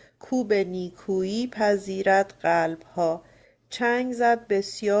بها، کو به نیکویی پذیرد قلبها. چنگ زد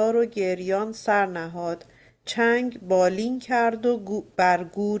بسیار و گریان سر نهاد، چنگ بالین کرد و بر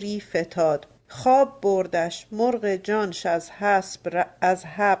گوری فتاد. خواب بردش مرغ جانش از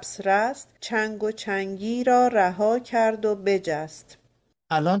حبس رست، چنگ و چنگی را رها کرد و بجست.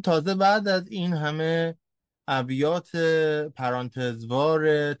 الان تازه بعد از این همه ابیات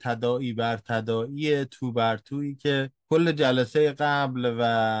پرانتزوار تداعی بر تداعی تو بر تویی که کل جلسه قبل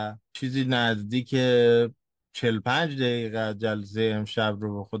و چیزی نزدیک 45 دقیقه از جلسه امشب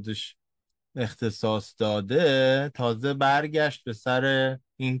رو به خودش اختصاص داده، تازه برگشت به سر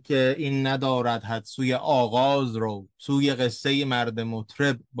اینکه این ندارد حد سوی آغاز رو، سوی قصه مرد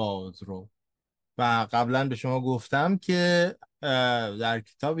مطرب باز رو. و قبلا به شما گفتم که در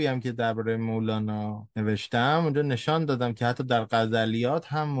کتابی هم که درباره مولانا نوشتم اونجا نشان دادم که حتی در غزلیات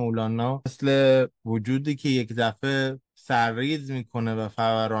هم مولانا مثل وجودی که یک دفعه سرریز میکنه و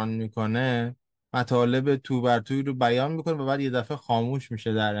فوران میکنه، مطالب تو بر توی رو بیان میکنه و بعد یه دفعه خاموش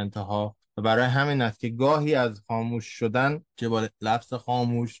میشه در انتها. و برای همین است که گاهی از خاموش شدن، چه با لفظ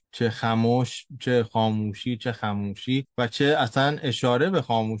خاموش، چه خاموش، چه خاموشی، چه خاموشی و چه اصلا اشاره به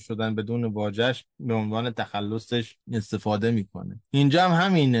خاموش شدن بدون واژش به عنوان تخلصش استفاده میکنه. اینجا هم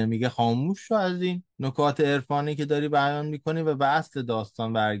همینه، میگه خاموش شو از این نکات عرفانی که داری بیان میکنی و به اصل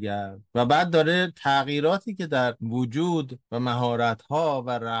داستان برگرد. و بعد داره تغییراتی که در وجود و مهارت‌ها و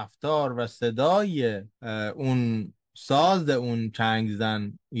رفتار و صدای اون ساز اون چنگ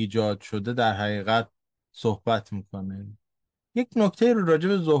زن ایجاد شده در حقیقت صحبت میکنه. یک نکته رو راجع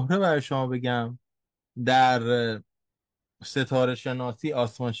به زهره برای شما بگم. در ستاره شناسی،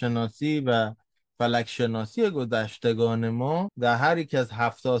 آسمان شناسی و فلک شناسی گذشتگان ما، در هر یک از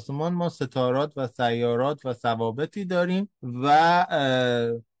 7 آسمان ما ستارات و سیارات و ثوابتی داریم و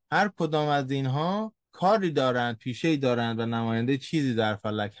هر کدام از اینها کاری دارند، پیشه‌ای دارند و نماینده چیزی در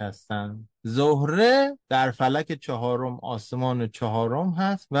فلک هستند. زهره در فلک 4، آسمان 4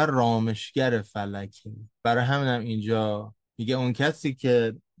 هست و رامشگر فلکه. برای همینم اینجا میگه اون کسی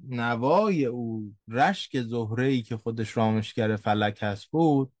که نوای او رشک زهره‌ای که خودش رامشگر فلک هست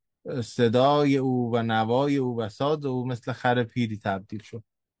بود، صدای او و نوای او و ساز او مثل خر پیری تبدیل شد.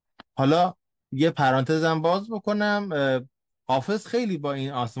 حالا یه پرانتزم باز بکنم. حافظ خیلی با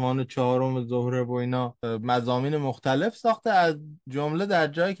این آسمان 4 زهره و اینا مضامین مختلف ساخته، از جمله در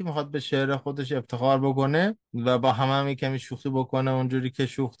جایی که میخواد به شعر خودش افتخار بکنه و با هم کمی شوخی بکنه اونجوری که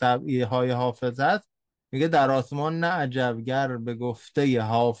شوخ طبعی های حافظ هست، میگه در آسمان نه عجبگر به گفته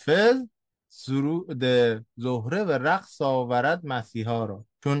حافظ، سرود زهره و رقص آورد مسیحا را.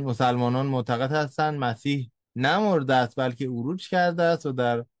 چون مسلمانان معتقد هستند مسیح نمرده است بلکه عروج کرده است و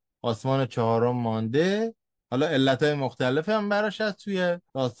در آسمان 4 مانده. حالا علتهای مختلف هم براش هست توی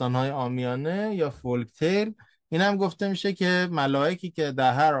داستانهای عامیانه یا فولک تیل، این هم گفته میشه که ملائکی که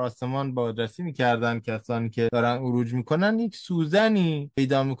در هر آسمان بازرسی میکردن کسانی که دارن عروج میکنن، یک سوزنی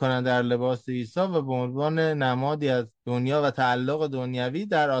پیدا میکنن در لباس عیسی و به عنوان نمادی از دنیا و تعلق دنیوی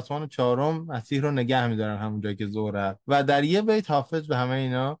در آسمان چهارم مسیح رو نگه میدارن، همون جایی که ظهر هست. و در یه بیت حافظ به همه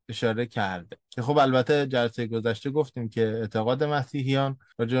اینا اشاره کرده که خب البته جلسه گذشته گفتیم که اعتقاد مسیحیان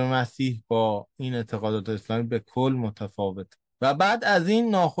راجع به مسیح با این اعتقادات اسلامی به کل متفاوت. و بعد از این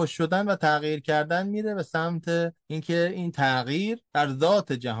ناخوش شدن و تغییر کردن میره به سمت اینکه این تغییر در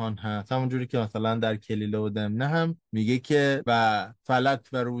ذات جهان هست، همونجوری که مثلا در کلیله و دمنه هم میگه که و فلک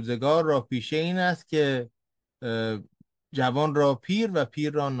و روزگار را پیشه این است که جوان را پیر و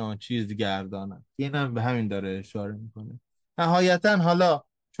پیر را ناچیز گرداند. این هم به همین داره اشاره میکنه. نهایتا حالا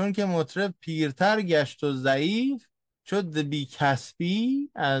چون که مطرب پیرتر گشت و ضعیف شد، بی کسبی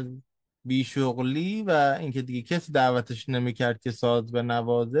از بیشغلی و اینکه دیگه کسی دعوتش نمیکرد که ساز به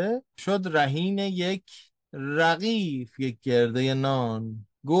نوازه، شد رهین یک رغیف، یک گرده نان.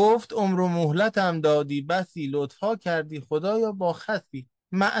 گفت عمر و مهلتم دادی بسی، لطفا کردی خدایا با خسی.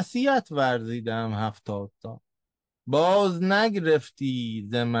 معصیت ورزیدم 70 سال، باز نگرفتی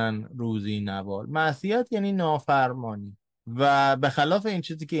ز من روزی نوال. معصیت یعنی نافرمانی. و به خلاف این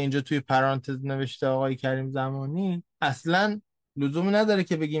چیزی که اینجا توی پرانتز نوشته آقای کریم زمانی، اصلا لزومی نداره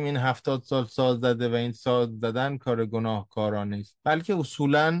که بگیم این 70 سال ساز زده و این ساز زدن کار گناهکارانه است، بلکه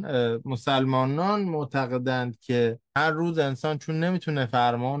اصولا مسلمانان معتقدند که هر روز انسان چون نمیتونه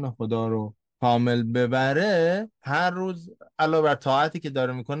فرمان خدا رو کامل ببره، هر روز علاوه بر طاعتی که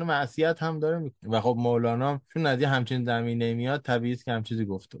داره میکنه معصیت هم داره میکنه. و خب مولانا چون از یه همچین زمینه میاد، طبیعی است که هم چیزی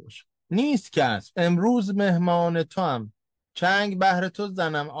گفته باشه. نیست کس امروز مهمان تو هم، چنگ بهر تو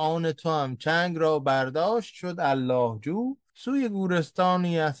زنم آن تو هم. چنگ را برداشت شد الله جو، سوی گورستان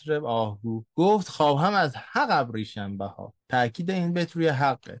یثرب آهو. گفت خواهم از حق ابریشم بها. تأکید این بیت روی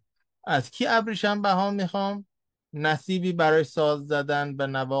حقه. از کی ابریشم بها میخوام؟ نصیبی برای ساز زدن به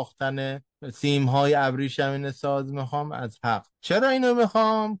نواختن سیمهای ابریشمین ساز میخوام از حق. چرا اینو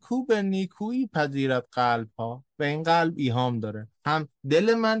میخوام؟ کو به نیکویی پذیرت قلب ها. به این قلب ایهام داره، هم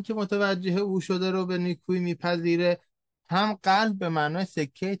دل من که متوجه او شده رو به نیکویی میپذیره، هم قلب به معنای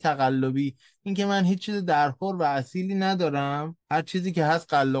سکه تقلبی، اینکه من هیچ چیز درخور و اصیلی ندارم، هر چیزی که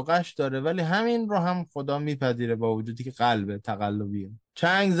هست قلقش داره، ولی همین رو هم خدا میپذیره با وجودی که قلب تقلبیه.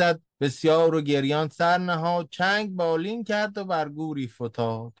 چنگ زد بسیار و گریان سر نهاد، چنگ بالین کرد و بر گوری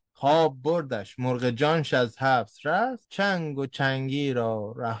فتاد. خواب بردش مرغ جانش از حبس رست، چنگ و چنگی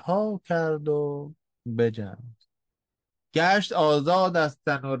را رها کرد و بجنب. گشت آزاد از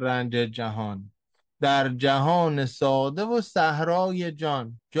تن و رنج جهان، در جهان ساده و صحرای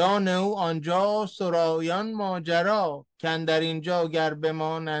جان. جان او آنجا سرایان ماجرا، کاندر اینجا گر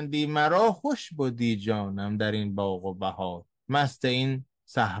بمانندی مرا. خوش بودی جانم در این باغ و بهار، مست این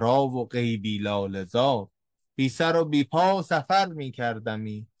صحرا و غیبی لاله زار. بی سر و بی پا سفر می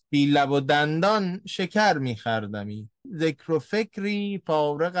کردمی، بی لب و دندان شکر می خردمی. ذکر و فکری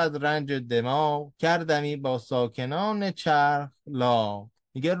فارغ از رنج دماغ، کردمی با ساکنان چرخ لا.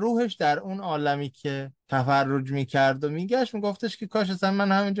 میگه روحش در اون عالمی که تفرج میکرد و میگشت، میگفتش که کاش اصلا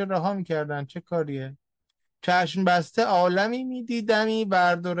من همینجا رها میکردن، چه کاریه. چشم بسته عالمی میدیدمی،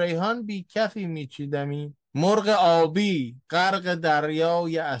 برد و ریحان بی کفی میچیدمی. مرغ آبی غرق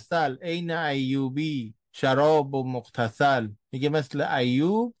دریای عسل، عین ایوبی شراب و مغتسل. میگه مثل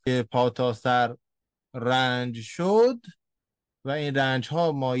ایوب که پا تا سر رنج شد و این رنج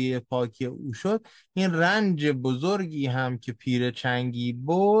ها مایه پاکی او شد، این رنج بزرگی هم که پیر چنگی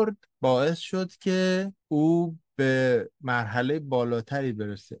برد باعث شد که او به مرحله بالاتری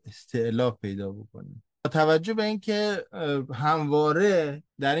برسه، استعلا پیدا بکنه. با توجه به اینکه همواره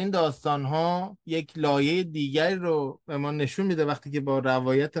در این داستان ها یک لایه دیگری رو به ما نشون میده وقتی که با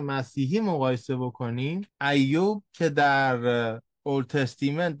روایت مسیحی مقایسه بکنیم، ایوب که در اولد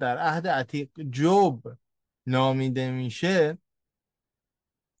تستیمنت در عهد عتیق جوب نامیده میشه،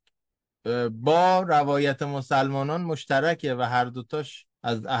 با روایت مسلمانان مشترکه و هر دوتاش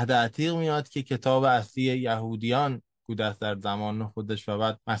از عهد عتیق میاد که کتاب اصلی یهودیان بوده است در زمان خودش، و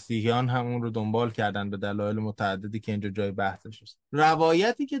بعد مسیحیان هم اون رو دنبال کردن به دلایل متعددی که اینجا جای بحثش است.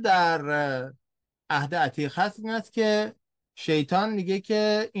 روایتی که در عهد عتیق هست این است که شیطان میگه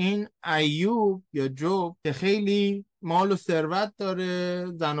که این ایوب یا جوب که خیلی مال و ثروت داره،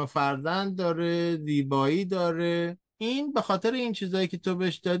 زن و فرزند داره، زیبایی داره، این به خاطر این چیزایی که تو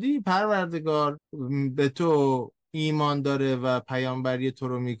بهش دادی پروردگار به تو ایمان داره و پیامبری تو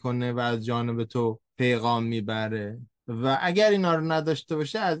رو میکنه و از جانب تو پیغام میبره. و اگر اینا رو نداشته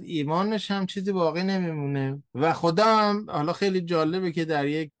باشه از ایمانش هم چیزی باقی نمیمونه. و خدا هم حالا خیلی جالبه که در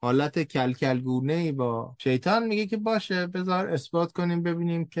یک حالت کلکلگونه‌ای با شیطان میگه که باشه بذار اثبات کنیم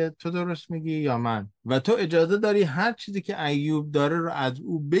ببینیم که تو درست میگی یا من، و تو اجازه داری هر چیزی که ایوب داره رو از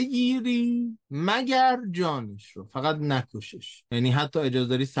او بگیری مگر جانش رو، فقط نکشش. یعنی حتی اجازه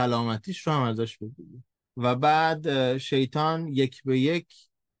داری سلامتیش رو هم ازش بگیری. و بعد شیطان یک به یک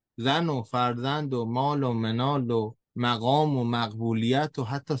زن و فرزند و مال و منال و مقام و مقبولیت و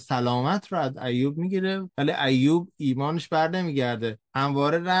حتی سلامت رو از ایوب میگیره، ولی ایوب ایمانش بر نمیگرده،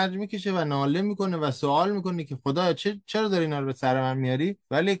 همواره رنج میکشه و ناله میکنه و سوال میکنه که خدا چرا داری اینا رو به سر من میاری،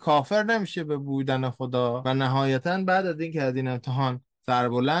 ولی کافر نمیشه به بودن خدا. و نهایتا بعد از اینکه از این امتحان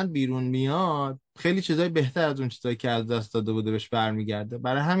سربلند بیرون میاد، خیلی چیزای بهتر از اون چیزایی که از دست داده بوده بهش برمیگرده.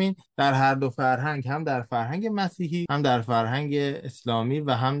 برای همین در هر دو فرهنگ، هم در فرهنگ مسیحی، هم در فرهنگ اسلامی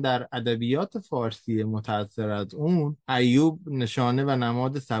و هم در ادبیات فارسی متأثر از اون، ایوب نشانه و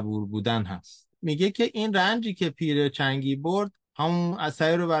نماد صبور بودن هست. میگه که این رنجی که پیر چنگی برد همون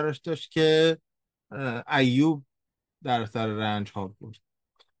اثری رو براش داشت که ایوب در سر رنج ها برد.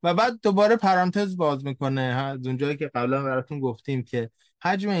 و بعد دوباره پرانتز باز میکنه از اونجایی که قبلا براتون گفتیم که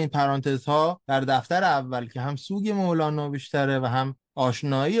حجم این پرانتز ها در دفتر اول که هم سوگ مولانا بیشتره و هم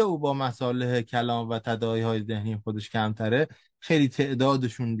آشنایی او با مصالح کلام و تداعی های ذهنی خودش کمتره، خیلی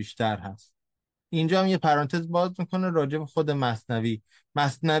تعدادشون بیشتر هست. اینجا هم یه پرانتز باز میکنه راجع به خود مثنوی.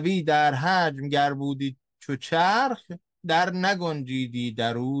 مثنوی در حجم گر بودی چو چرخ، در نگنجیدی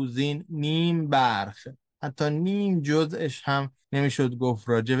در او زین نیم برخ. حتی نیم جزءش هم نمیشد گفت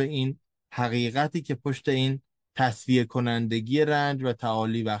راجع به این حقیقتی که پشت این تصفیه کنندگی رنج و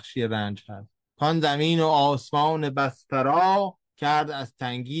تعالی بخشی رنج هست. کان زمین و آسمان بس فرا، کرد از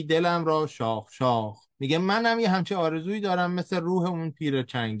تنگی دلم را شاخ شاخ. میگه منم یه همچه آرزویی دارم مثل روح اون پیر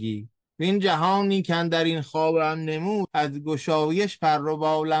چنگی. این جهانی که در این خوابم نمود، از گشایش پر و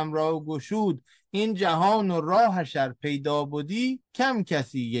بالم را گشود. این جهان و راهش ار پیدا بودی، کم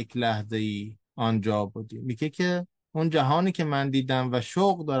کسی یک لحظه ای آنجا بودی. میگه که اون جهانی که من دیدم و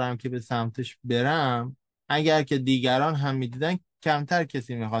شوق دارم که به سمتش برم، اگر که دیگران هم میدیدن کمتر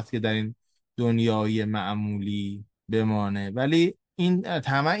کسی میخواست که در این دنیای معمولی بمانه. ولی این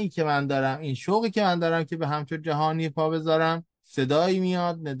طمعی که من دارم، این شوقی که من دارم که به همچون جهانی پا بذارم، صدایی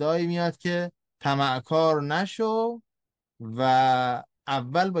میاد، ندایی میاد که طمعکار نشو و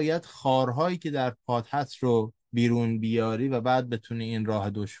اول باید خارهایی که در پات هست رو بیرون بیاری و بعد بتونی این راه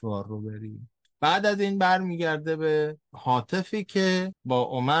دشوار رو بری. بعد از این برمیگرده به هاتفی که با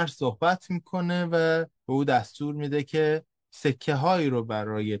عمر صحبت میکنه و به او دستور میده که سکه هایی رو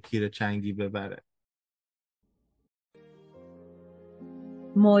برای پیر چنگی ببره.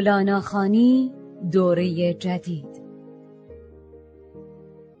 مولانا خوانی دوره جدید.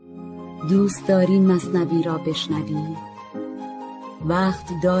 دوست داری مثنوی را بشنوی؟ وقت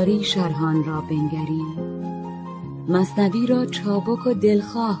داری شرحان را بنگری؟ مثنوی را چابک و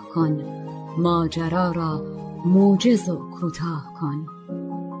دلخواه کن، ماجرا را موجز و کوتاه کن.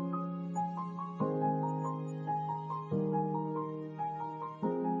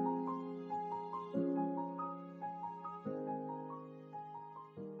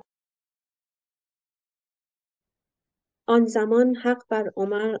 آن زمان حق بر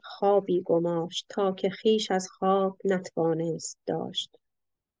عمر خوابی گماشت، تا که خویش از خواب نتوانست داشت.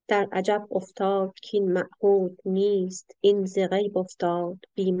 در عجب افتاد کاین معهود نیست، این ز غیب افتاد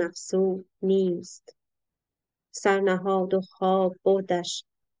بی مقصود نیست. سر نهاد و خواب بردش،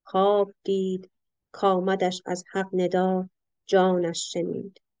 خواب دید کآمدش از حق ندا، جانش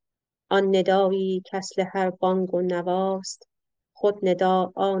شنید. آن ندایی کاصل هر بانگ و نواست، خود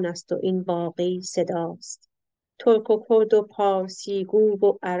ندا آن است و این باقی صداست. ترک و کرد و پارسی گو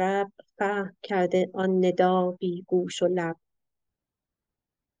و عرب، فهم کرده آن ندا بی گوش و لب.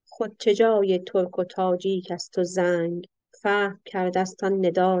 خود چه جای ترک و تاجیک است و زنگ، فهم کردست آن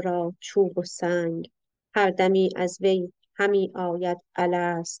ندا را چوب و سنگ. هر دمی از وی همی آید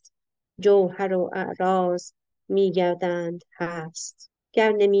الست، جوهر و اعراض می گردند هست.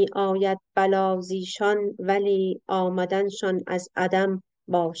 گر نمی آید بلا زیشان، ولی آمدنشان از عدم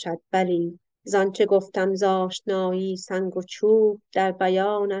باشد بلی. زانچه گفتم ز آشنایی سنگ و چوب، در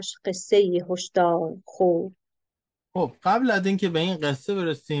بیانش قصه ای هشدار خوب. خب قبل از اینکه به این قصه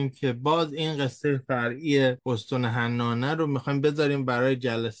برسیم که باز این قصه فرعی استون حنانه رو میخوایم بذاریم برای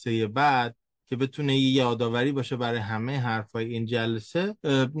جلسه بعد که بتونه یه یادآوری باشه برای همه حرفای این جلسه،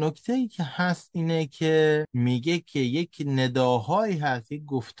 نکته ای که هست اینه که میگه که یک نداهایی هست، یک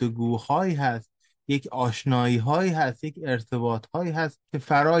گفتگوهایی هست، یک آشنایی هایی هست، یک ارتباط هایی هست که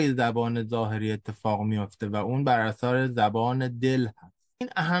فرای زبان ظاهری اتفاق میفته و اون بر اثر زبان دل هست. این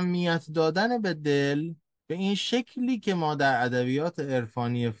اهمیت دادن به دل به این شکلی که ما در ادبیات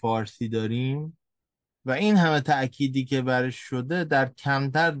عرفانی فارسی داریم و این همه تأکیدی که برش شده در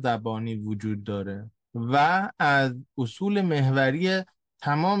کمتر زبانی وجود داره و از اصول محوری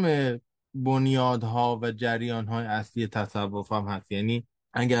تمام بنیادها و جریانهای اصلی تصوف هم هست. یعنی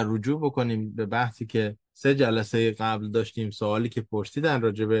اگر رجوع بکنیم به بحثی که 3 جلسه قبل داشتیم، سوالی که پرسیدن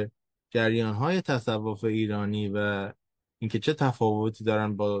راجع به جریانهای تصوف ایرانی و اینکه چه تفاوتی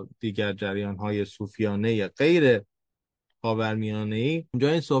دارن با دیگر جریانهای صوفیانه یا غیر خاورمیانه‌ای، اونجا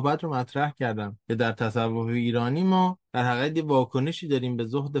این صحبت رو مطرح کردم که در تصوف ایرانی ما در حقیقت یه واکنشی داریم به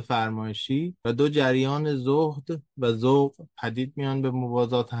زهد فرمایشی و 2 جریان زهد و ذوق پدید میان به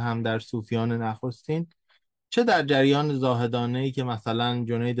موازات هم در صوفیان نخستین، چه در جریان زاهدانه‌ای که مثلا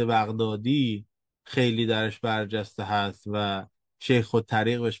جنید بغدادی خیلی درش برجسته هست و شیخ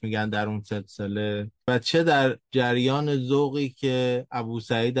الطریق بهش میگن در اون سلسله، و چه در جریان ذوقی که ابو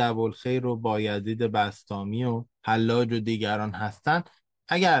سعید ابوالخیر و بایزید بسطامی و حلاج و دیگران هستند.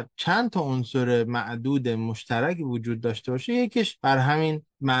 اگر چند تا عنصر معدود مشترک وجود داشته باشه، یکیش بر همین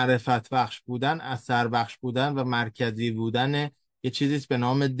معرفت بخش بودن، اثر بخش بودن و مرکزی بودن یه چیزیست به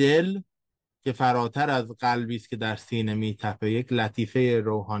نام دل که فراتر از قلبی است که در سینه میتپه، یک لطیفه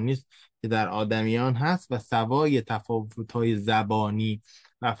روحانی است که در آدمیان هست و سوای تفاوت‌های زبانی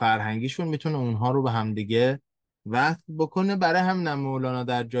و فرهنگیشون میتونه اونها رو به همدیگه وصل بکنه. برای همین مولانا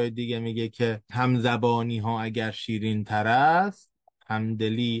در جای دیگه میگه که همزبانی ها اگر شیرین تر است،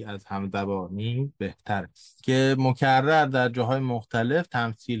 همدلی از همزبانی بهتر است، که مکرر در جاهای مختلف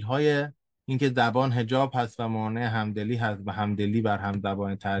تمثیل های اینکه زبان حجاب هست و مانع همدلی هست و همدلی بر هم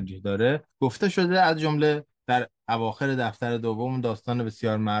زبان ترجیح داره گفته شده، از جمله در اواخر دفتر دوم داستان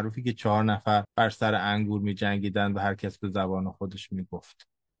بسیار معروفی که 4 نفر بر سر انگور می جنگیدن و هر کس به زبان خودش می گفت.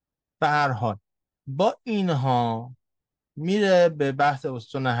 به هر حال با اینها میره به بحث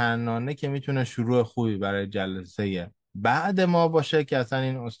استون حنانه که میتونه شروع خوبی برای جلسه بعد ما باشه که اصلا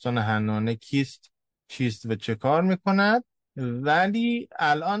این استون حنانه کیست، چیست و چه کار میکند. ولی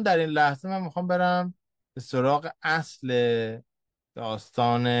الان در این لحظه من میخوام برم به سراغ اصل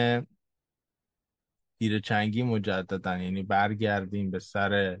داستان چنگی مجددا، یعنی برگردیم به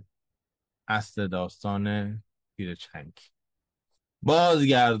سر اصل داستان چنگی.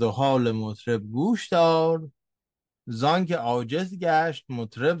 بازگرد و حال مطرب گوش دار، زان که عاجز گشت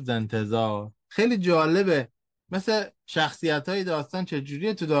مطرب ز انتظار. خیلی جالبه مثل شخصیت های داستان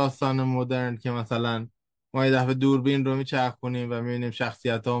چجوریه تو داستان مدرن که مثلا ما یه دفعه دوربین رو میچرخونیم و میبینیم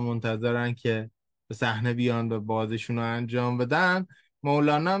شخصیت ها منتظرن که به صحنه بیان و بازیشون رو انجام بدن.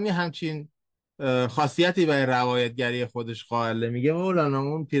 مولانا می همچین خاصیتی برای روایتگری خودش قائله. میگه مولانا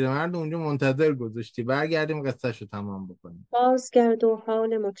اون پیرمرد اونجا منتظر گذاشتی، برگردیم قصهش رو تمام بکنیم. بازگرد و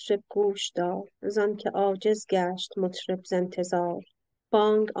حال مطرب گوش دار، زانکه عاجز گشت مطرب ز انتظار.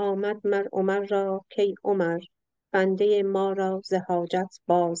 بانگ آمد مر عمر را کای عمر، بنده ما را ز حاجت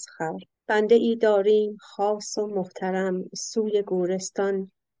بازخر. بنده ای داریم خاص و محترم، سوی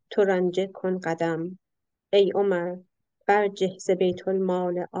گورستان تو رنجه کن قدم. ای عمر برجه ز بیت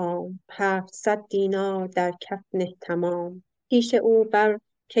المال عام، 700 دینار در کف نه تمام. پیش او بر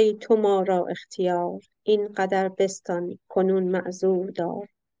کای تو ما را اختیار، این قدر بستان کنون معذور دار.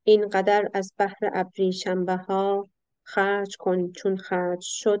 این قدر از بهر ابریشم بها، خرج کن چون خرج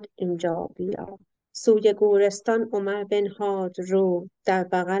شد اینجا بیا. سوی گورستان عمر بنهاد رو، در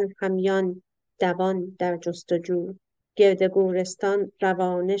بغل همیان دوان در جستجو. گرد گورستان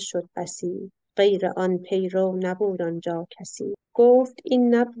روانه شد بسی، غیر آن پیرو نبود آنجا کسی. گفت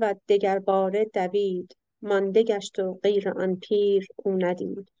این نبود دگرباره دوید، مانده گشت و غیر آن پیر او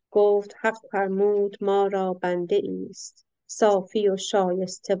ندید. گفت حق فرمود ما را بنده ایست، صافی و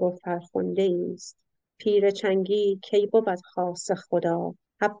شایسته و فرخنده ایست. پیر چنگی کی بود خاص خدا،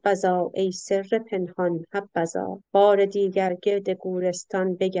 حبذا ای سر پنهان حبذا. بار دیگر گرد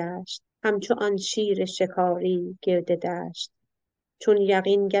گورستان بگشت، همچو آن شیر شکاری گرد دشت. چون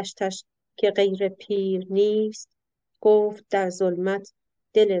یقین گشتش که غیر پیر نیست، گفت در ظلمت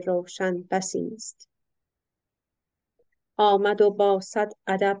دل روشن بسی است. آمد و با 100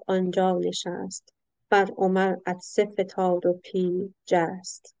 ادب آنجا نشست، بر عمر عطسه فتاد و پیر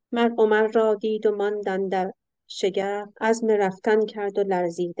جست. مر عمر را دید و ماند اندر شگفت، عزم رفتن کرد و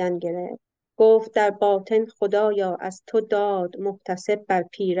لرزیدن گرفت. گفت در باطن خدایا از تو داد، محتسب بر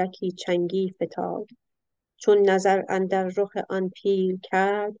پیرکی چنگی فتاد. چون نظر اندر رخ آن پیر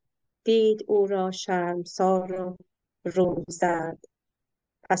کرد، دید او را شرمسار و رو زرد.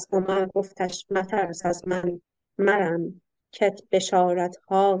 پس عمر گفتش مترس از من مرم، کت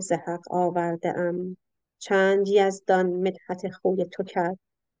بشارتها ز حق آورده ام. چند یزدان مدحت خوی تو کرد،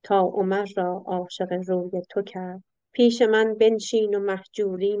 تا عمر را عاشق روی تو کرد. پیش من بنشین و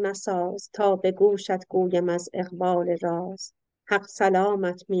مهجوری مساز تا به گوشت گویم از اقبال راز. حق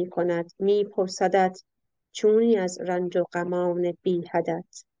سلامت می کند می پرسدت چونی از رنج و غمان بی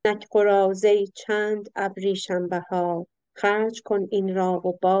حدت. نک قراضه چند ابریشم بها خرج کن این را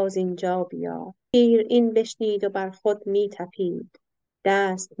و باز اینجا بیا. پیر این بشنید و بر خود می تپید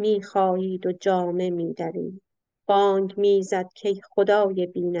دست می خایید و جامه می درید. بانگ می زد کای خدای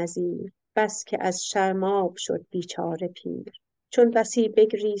بی نظیر بس که از شرم آب شد بیچاره پیر. چون بسی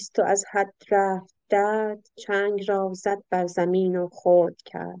بگریست و از حد رفت درد چنگ را زد بر زمین و خرد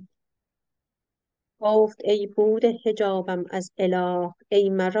کرد. گفت ای بود حجابم از اله ای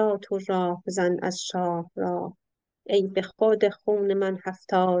مرا تو راه زن از شاه راه. ای به خود خون من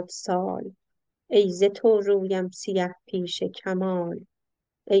 70 سال ای ز تو رویم سیه پیش کمال.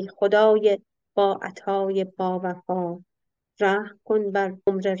 ای خدای با عطای باوفا رحم کن بر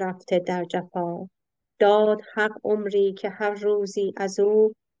عمر رفته در جفا. داد حق عمری که هر روزی از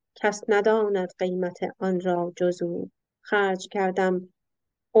او کس نداند قیمت آن را جز او. خرج کردم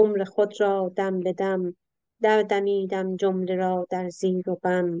عمر خود را دم به دم دردمیدم جمله را در زیر و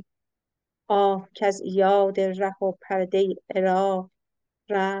بم. آه کز یاد ره و پرده عراق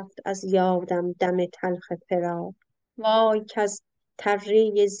رفت از یادم دم تلخ فراق. وای کز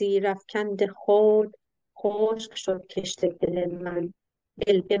تری زیرافکند خرد خشک شد کشت دل من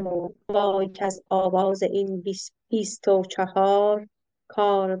دل بمرد. وای کز آواز این 24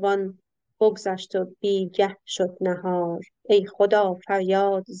 کاروان بگذشت و بیگه شد نهار. ای خدا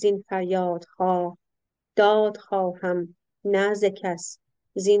فریاد زین فریادخواه داد خواهم نه ز کس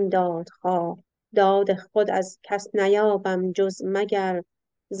زین دادخواه. داد خود از کس نیابم جز مگر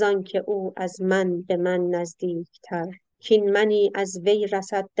زانکه او از من به من نزدیکتر. کین منی از وی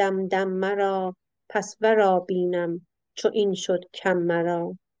رسد دم دم مرا پس ورا بینم چو این شد کم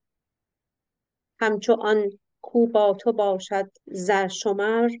مرا. همچو آن کو با تو باشد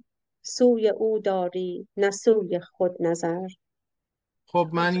زرشمر سوی او داری نه سوی خود نظر. خب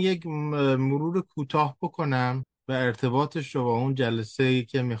من یک مرور کوتاه بکنم و ارتباطش رو با اون جلسه ای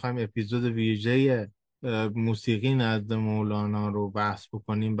که میخوایم اپیزود ویژه موسیقی نزد مولانا رو بحث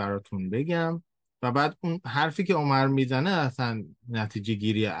بکنیم براتون بگم و بعد اون حرفی که عمر میزنه اصلا نتیجه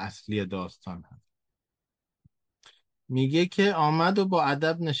گیری اصلی داستان هست. میگه که آمد و با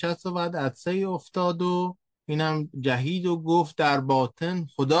ادب نشست و بعد عطسه افتاد و اینم جهید و گفت در باطن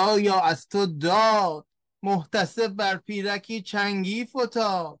خدایا از تو داد محتسب بر پیرکی چنگی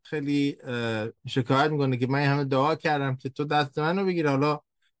فتاد. خیلی شکایت میکنه که من همه دعا کردم که تو دست منو بگیر، حالا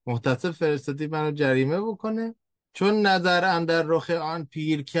محتسب فرستادی منو جریمه بکنه. چون نظر اندر رخ آن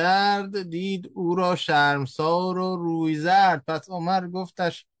پیر کرد دید او را شرمسار و روی زرد. پس عمر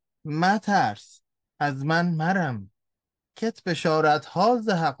گفتش مترس از من مرم کت بشارت ها ز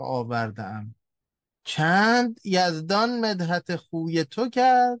حق آوردم. چند یزدان مدحت خوی تو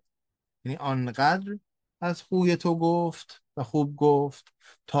کرد، یعنی آنقدر از خوی تو گفت و خوب گفت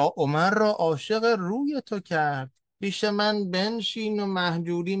تا عمر را عاشق روی تو کرد. پیش من بنشین و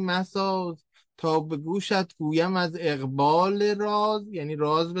مهجوری مساز تا به گوشت گویم از اقبال راز، یعنی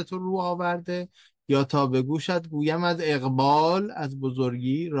راز به تو رو آورده، یا تا به گوشت گویم از اقبال از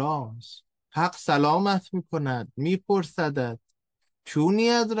بزرگی راز. حق سلامت میکند میپرسدت چونی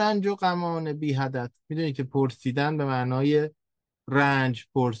از رنج و غمان بی هدت. میدونی که پرسیدن به معنای رنج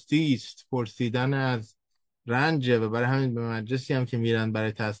پرسی است، پرسیدن از رنجه و برای همین به مجلسی هم که میرن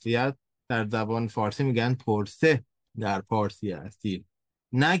برای تسلیت در زبان فارسی میگن پرسه در فارسی اصیل.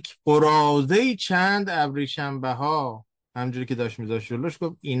 نک قراضه چند ابریشم بها، همجوری که داشت میذاشت جلوش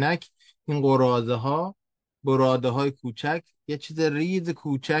گفت اینک این قراضه ها براده های کوچک یه چیز ریز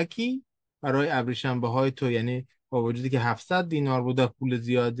کوچکی برای ابریشم بهای تو، یعنی با وجودی که 700 دینار بود پول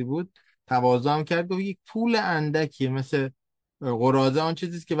زیادی بود تواضع هم کرد گفت یک پول اندکی. مثل قراضه آن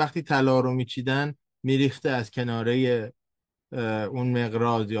چیزیست که وقتی طلا رو میچیدن میریخته از کناره اون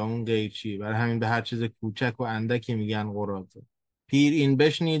مقراض یا اون قیچی، برای همین به هر چیز کوچک و اندکی میگن قراضه. پیر این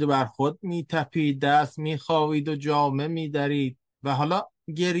بشنید و بر خود میتپید دست میخوابید و جامه میدرید و حالا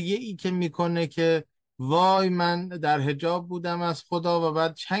گریه ای که میکنه که وای من در حجاب بودم از خدا و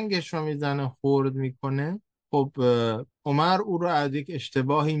بعد چنگش رو میزنه خورد میکنه. خب عمر او رو از یک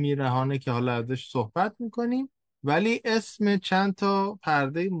اشتباهی میرهانه که حالا ازش صحبت میکنیم، ولی اسم چند تا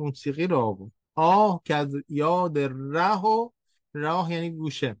پرده موسیقی رو آورد. آه که از یاد راه یعنی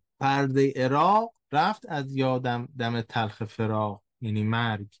گوشه، پرده عراق رفت از یادم دم تلخ فراق یعنی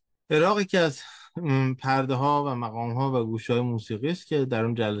مرگ. عراقی که از پرده ها و مقام ها و گوشه های موسیقی است که در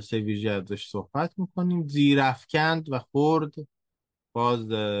اون جلسه ویژه ازش صحبت میکنیم. زیرافکند و خرد باز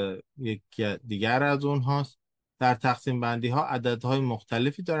یک دیگر از اون هاست. در تقسیم بندی ها عددهای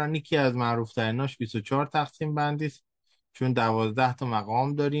مختلفی دارن. یکی از معروف تریناش 24 تقسیم بندی است، چون 12 تا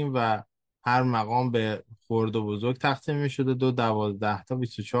مقام داریم و هر مقام به خرد و بزرگ تقسیم می شده، 12 تا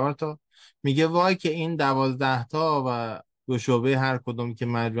 24 تا. میگه وای که این 12 تا و دو شعبه هر کدوم که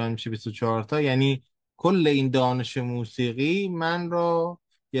مجموع میشه 24 تا، یعنی کل این دانش موسیقی من را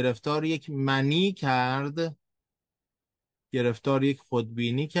گرفتار یک منی کرد، گرفتار یک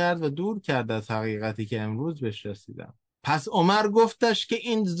خودبینی کرد و دور کرد از حقیقتی که امروز بهش رسیدم. پس عمر گفتش که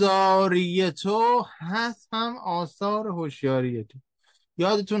این زاری تو هست هم آثار هوشیاری تو.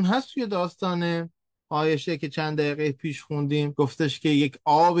 یادتون هست توی داستان عایشه که چند دقیقه پیش خوندیم، گفتش که یک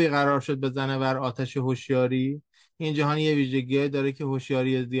آبی قرار شد بزنه بر آتش هوشیاری. این جهان یه ویژگی داره که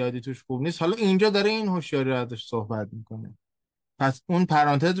هوشیاری زیادی توش خوب نیست. حالا اینجا داره این هوشیاری رو ازش صحبت میکنه. پس اون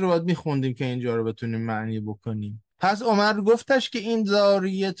پرانتز رو باید میخوندیم که اینجا رو بتونیم معنی بکنیم. پس عمر گفتش که این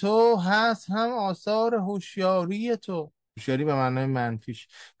زاری تو هست هم آثار هوشیاری تو. هوشیاری به معنای منفیش.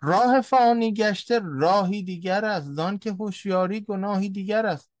 راه فانی گشته راهی دیگر است، زان که هوشیاری گناهی دیگر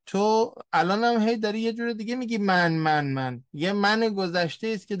است. تو الان هم هی داری یه جور دیگه میگی من یه من گذشته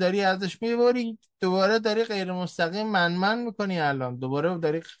است که داری ازش میبری، دوباره داری غیر مستقیم من میکنی، الان دوباره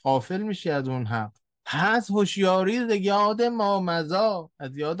داری غافل میشی از اون حق. پس هوشیاری ز یاد مامضی،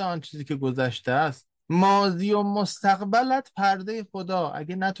 از یاد آن چیزی که گذشته است. ماضی و مستقبلت پرده خدا،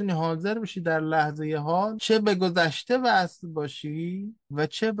 اگه نتونی حاضر بشی در لحظه حال، چه به گذشته وصل باشی و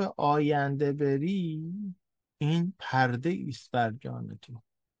چه به آینده بری، این پرده ایست بر جان تو.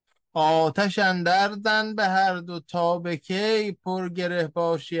 آتش اندر زن به هر دو تا به کی، پر گره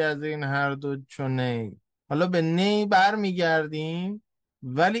باشی از این هر دو چو نی. حالا به نی بر میگردیم،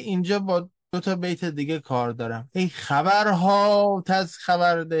 ولی اینجا با دو تا بیت دیگه کار دارم. ای خبرها از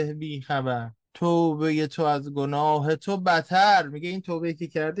خبر ده بی خبر، توبه تو از گناه تو بتر. میگه این توبه که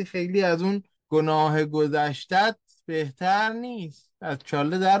کردی خیلی از اون گناه گذشتت بهتر نیست. از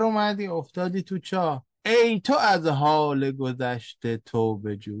چاله در اومدی افتادی تو چاه. ای تو از حال گذشته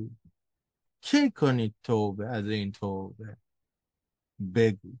توبه جو، کی کنید توبه از این توبه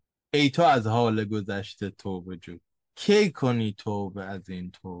بگو. ای تو از حال گذشته توبه جو، کی کنی توبه از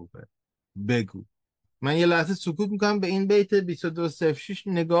این توبه بگو. من یه لحظه سکوت میکنم، به این بیت 2206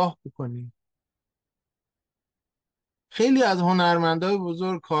 نگاه بکنی. خیلی از هنرمندای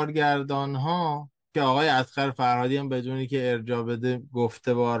بزرگ، کارگردان ها، که آقای اصغر فرهادی هم بدونی که ارجاع بده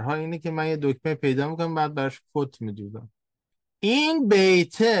گفتوارها اینه که من یه دکمه پیدا میکنم بعد براش کت میدوزم. این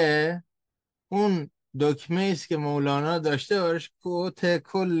بیته اون دکمه است که مولانا داشته براش کت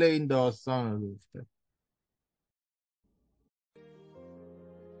کل این داستان رو گفته.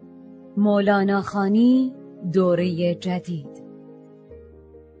 مولانا خوانی دوره جدید.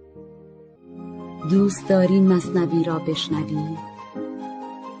 دوست داری مثنوی را بشنوی؟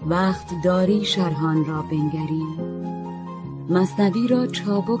 وقت داری شرحان را بنگری؟ مثنوی را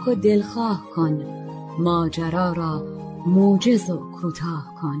چابک و دلخواه کن، ماجرا را موجز و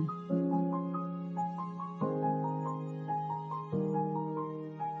کوتاه کن.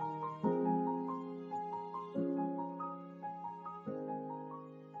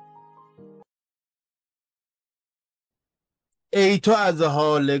 ای تو از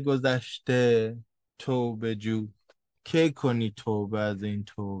حال گذشته توبه جو، کی کنی توبه از این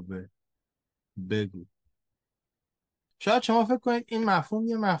توبه بگو. شاید شما فکر کنید این مفهوم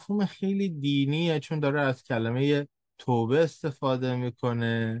یه مفهوم خیلی دینیه، چون داره از کلمه توبه استفاده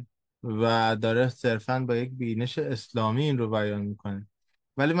میکنه و داره صرفاً با یک بینش اسلامی این رو بیان میکنه.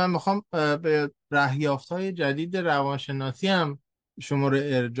 ولی من میخوام به رهیافت‌های جدید روانشناسی هم شما رو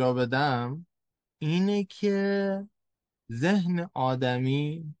ارجاع بدم. اینه که ذهن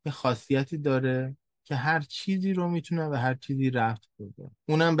آدمی یه خاصیتی داره که هر چیزی رو میتونه به هر چیزی ربط بده.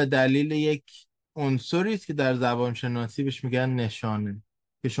 اونم به دلیل یک عنصری است که در زبان شناسی بهش میگن نشانه،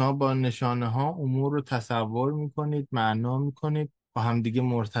 که شما با نشانه ها امور رو تصور میکنید، معنا میکنید، با همدیگه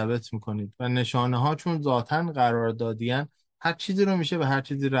مرتبط میکنید و نشانه ها چون ذاتاً قراردادیان، هر چیزی رو میشه به هر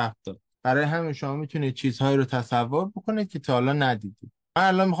چیزی ربط داد. برای همین شما میتونید چیزهایی رو تصور بکنید که تا حالا ندیدید. من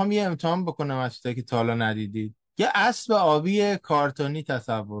الان میخوام یه امتحان بکنم از چیزایی که تا حالا ندیدید. یه اسب آبی کارتونی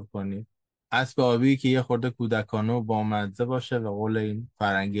تصور کنید. اسب آبی که یه خورده کودکانه و بامزه باشه، و قول این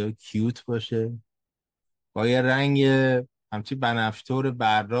فرنگی ها کیوت باشه، با یه رنگ همچی بنفش‌طور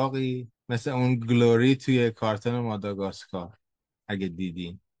براقی مثل اون گلوری توی کارتون ماداگاسکار اگه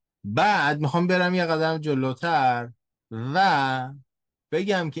دیدین. بعد میخوام برم یه قدم جلوتر و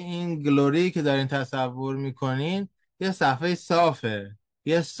بگم که این گلوری که دارین تصور میکنین یه صفحه صافه،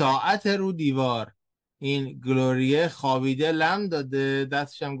 یه ساعت رو دیوار. این گلوریه خوابیده لم داده،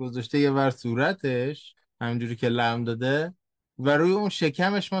 دستش هم گذاشته یه ور صورتش همینجوری که لم داده، و روی اون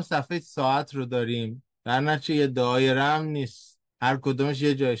شکمش ما صفحه ساعت رو داریم در نتیجه یه دایره هم نیست، هر کدومش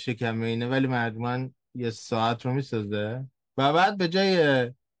یه جای شکمه اینه، ولی مجموعاً یه ساعت رو میسازه. و بعد به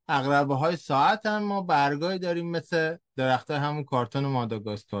جای عقربه های ساعت هم ما برگای داریم مثل درخت های همون کارتون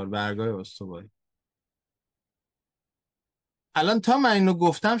ماداگاسکار، برگای استوایی. الان تا من اینو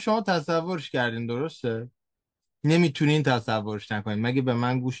گفتم شما تصورش کردین، درسته؟ نمیتونین تصورش نکنین مگه به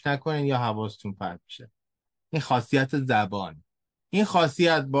من گوش نکنین یا حواستون پرت میشه. این خاصیت زبان. این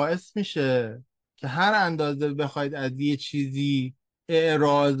خاصیت باعث میشه که هر اندازه بخواید از یه چیزی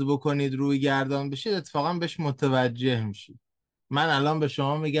اعراض بکنید روی گردان بشید، اتفاقا بهش متوجه میشید. من الان به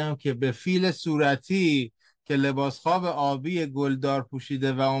شما میگم که به فیل صورتی که لباس خواب آبی گلدار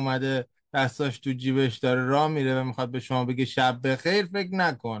پوشیده و اومده دستاش تو جیبش داره راه میره و میخواد به شما بگه شب بخیر، فکر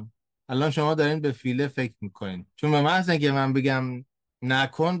نکن. الان شما دارین به فیله فکر میکنین، چون به محض اینکه من بگم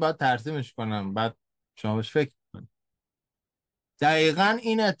نکن باید ترسیمش کنم، بعد شما بهش فکر کنید. دقیقا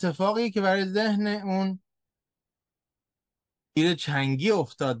این اتفاقی که برای ذهن اون پیر چنگی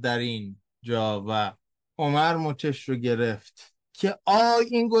افتاد در این جا و عمر مچش رو گرفت که آی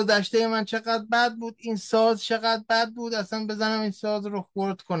این گذشته من چقدر بد بود، این ساز چقدر بد بود، اصلا بزنم این ساز رو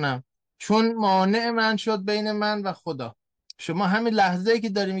خورد کنم، چون مانع من شد بین من و خدا. شما همین لحظه ای که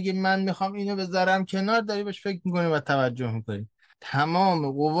داری میگی من میخوام اینو بذارم کنار، داری بهش فکر میکنی و توجه میکنی.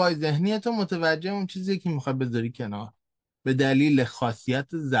 تمام قوای ذهنی تو متوجه اون چیزی که میخوای بذاری کنار به دلیل خاصیت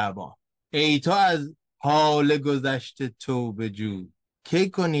زبان. ای تو از حال گذشته توبه جو، کی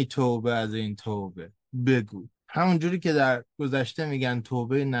کنی توبه از این توبه بگو. همونجوری که در گذشته میگن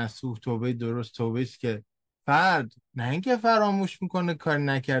توبه نصوح، توبه درست، توبه است که فرد نه اینکه فراموش میکنه کار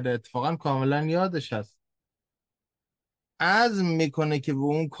نکرده، اتفاقا کاملا یادش هست، عزم میکنه که به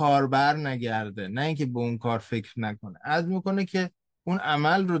اون کار بر نگرده، نه اینکه به اون کار فکر نکنه، عزم میکنه که اون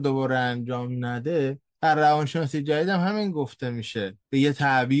عمل رو دوباره انجام نده. در روانشناسی جدید هم همین گفته میشه، به یه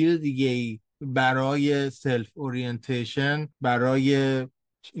تعبیر دیگه ای برای سلف اورینتیشن، برای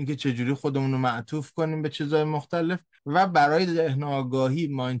اینکه چجوری خودمون رو معطوف کنیم به چیزهای مختلف، و برای ذهن آگاهی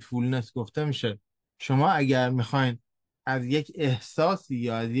مایندفولنس گفته میشه. شما اگر میخواین از یک احساسی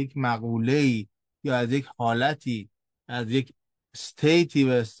یا از یک مقوله‌ای یا از یک حالتی، از یک استیتی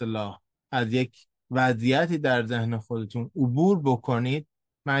به اصطلاح، از یک وضعیتی در ذهن خودتون عبور بکنید،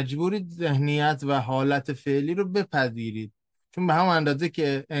 مجبورید ذهنیت و حالت فعلی رو بپذیرید، چون به همون اندازه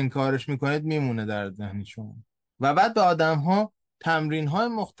که انکارش میکنید میمونه در ذهن شما. و بعد به آدم ها تمرین های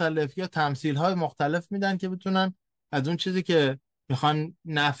مختلف یا تمثیل های مختلف میدن که بتونن از اون چیزی که میخوان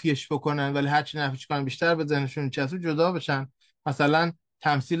نفیش بکنن ولی هرچی نفیش کنن بیشتر به ذهنشون چسبه جدا بشن. مثلا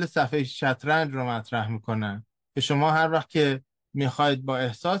تمثیل صفحه شطرنج رو مطرح میکنن که شما هر وقت که میخواید با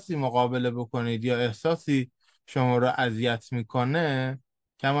احساسی مقابله بکنید یا احساسی شما رو اذیت میکنه،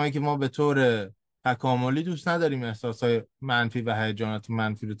 کما که ما به طور تکاملی دوست نداریم احساسای منفی و هیجانات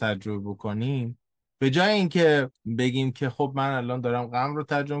منفی رو تجربه بکنیم، به جای اینکه بگیم که خب من الان دارم غم رو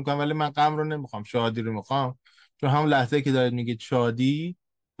تجربه میکنم ولی من غم رو نمیخوام، شادی رو میخوام، چون همون لحظه که دارید میگید شادی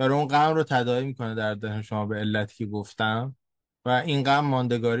برای اون غم رو تداعی میکنه در ذهن شما به علتی که گفتم و این غم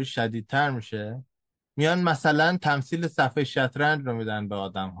ماندگاری شدیدتر میشه. میان مثلا تمثیل صفحه شطرنج رو میدن به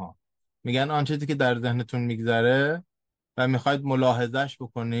آدم ها، میگن آن چیزی که در ذهنتون میگذره و میخواید ملاحظهش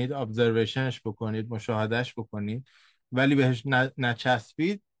بکنید، ابزرویشنش بکنید، مشاهدهش بکنید ولی بهش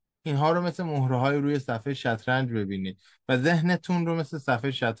نچسبید، اینها رو مثل مهره های روی صفحه شطرنج ببینید و ذهنتون رو مثل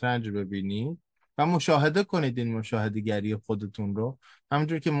صفحه شطرنج ببینید و مشاهده کنید این مشاهدهگری خودتون رو.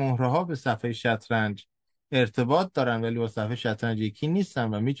 همونجور که مهره ها به صفحه شطرنج ارتباط دارن ولی با صفحه شطرنج یکی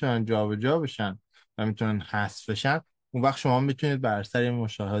نیستن و میتونن جابجا بشن و میتونن حذف بشن، اون وقت شما میتونید بر اثر این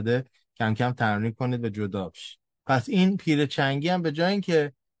مشاهده کم کم تمرین کنید و جدا بشید. پس این پیر چنگی هم به جای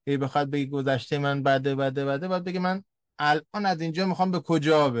اینکه بخواد بگه گذشته من بده باید بگه من الان از اینجا میخوام به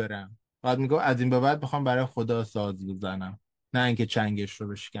کجا برم، بعد میگم از این به بعد میخوام برای خدا ساز بزنم، نه اینکه چنگش رو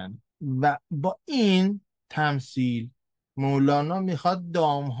بشکنم. و با این تمثیل مولانا میخواد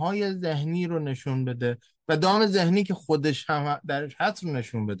دامهای ذهنی رو نشون بده و دام ذهنی که خودش هم درش هست رو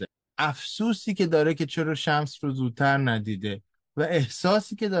نشون بده. افسوسی که داره که چرا شمس رو زودتر ندیده و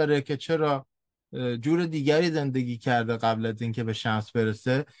احساسی که داره که چرا جور دیگری زندگی کرده قبل از اینکه به شمس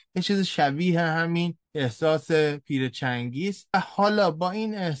برسه، یه چیز شبیه همین احساس پیر چنگی است و حالا با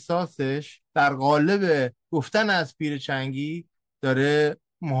این احساسش در قالب گفتن از پیر چنگی داره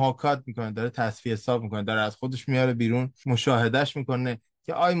محاکات میکنه، داره تصفیه حساب میکنه، داره از خودش میاره بیرون، مشاهدهش میکنه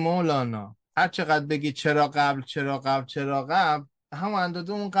که آی مولانا هر چقدر بگی چرا قبل چرا قبل چرا قبل، همون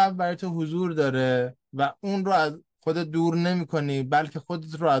اندازه اون قبل برای تو حضور داره و اون رو از خودت دور نمی کنی، بلکه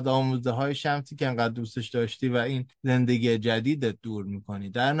خودت رو از آموزه های شمسی که انقدر دوستش داشتی و این زندگی جدیدت دور میکنی.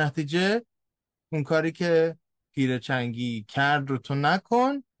 در نتیجه اون کاری که پیر چنگی کرد رو تو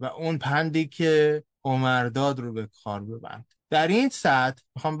نکن و اون پندی که عمرداد رو به کار ببند. در این سطح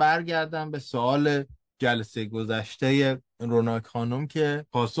میخوام برگردم به سوال جلسه گذشته روناک خانم که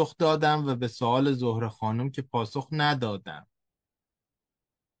پاسخ دادم و به سوال زهره خانم که پاسخ ندادم.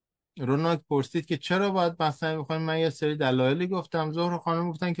 روناک پرسید که چرا باید مثلا بخوایم، من یه سری دلایلی گفتم، زهره خانم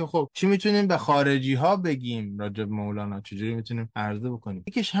گفتن که خب چی میتونیم به خارجی ها بگیم راجع به مولانا، چجوری میتونیم عرضه بکنیم.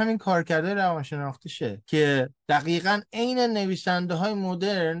 یکیش همین کارکرده روانشناختیشه که دقیقاً عین نویسنده های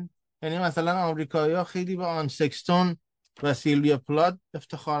مدرن، یعنی مثلا آمریکایی‌ها خیلی به آن سکستون و سیلویا پلات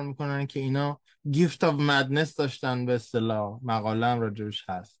افتخار میکنن که اینا گیفت آف مدنس داشتن، به اصطلاح مقاله هم راجبش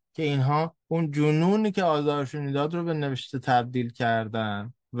هست که اینها اون جنونی که آزارشون میداد رو به نوشته تبدیل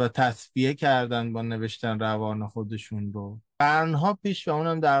کردن و تصفیه کردن با نوشتن روان خودشون رو قرنها پیش، و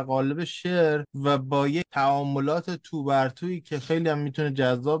اونم در قالب شعر و با یک تعاملات تو بر تویی که خیلی هم میتونه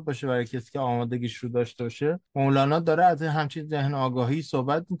جذاب باشه برای کسی که آمادگیش رو داشته باشه. مولانا داره از همچین ذهن آگاهی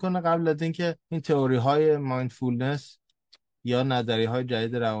صحبت میکنه قبل از اینکه این تئوری های مایندفولنس یا نظریه های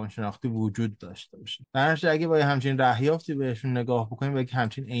جدید روانشناختی وجود داشته باشه. در نتیجه اگه با همچین رهیافتی بهشون نگاه بکنیم و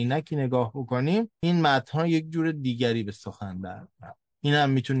همچین عینکی نگاه بکنیم، این متن‌ها یک جور دیگری به سخن در میاد. این هم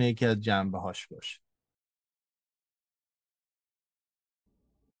میتونه یکی از جنبه‌هاش باشه.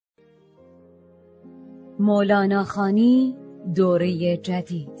 مولانا خوانی دوره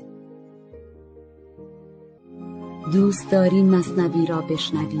جدید. دوست داری مثنوی را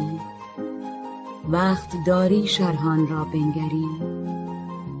بشنوی؟ وقت داری شرحان را بنگری؟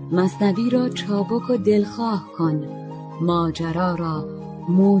 مثنوی را چابک و دلخواه کن، ماجرا را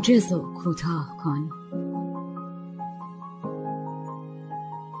موجز و کوتاه کن.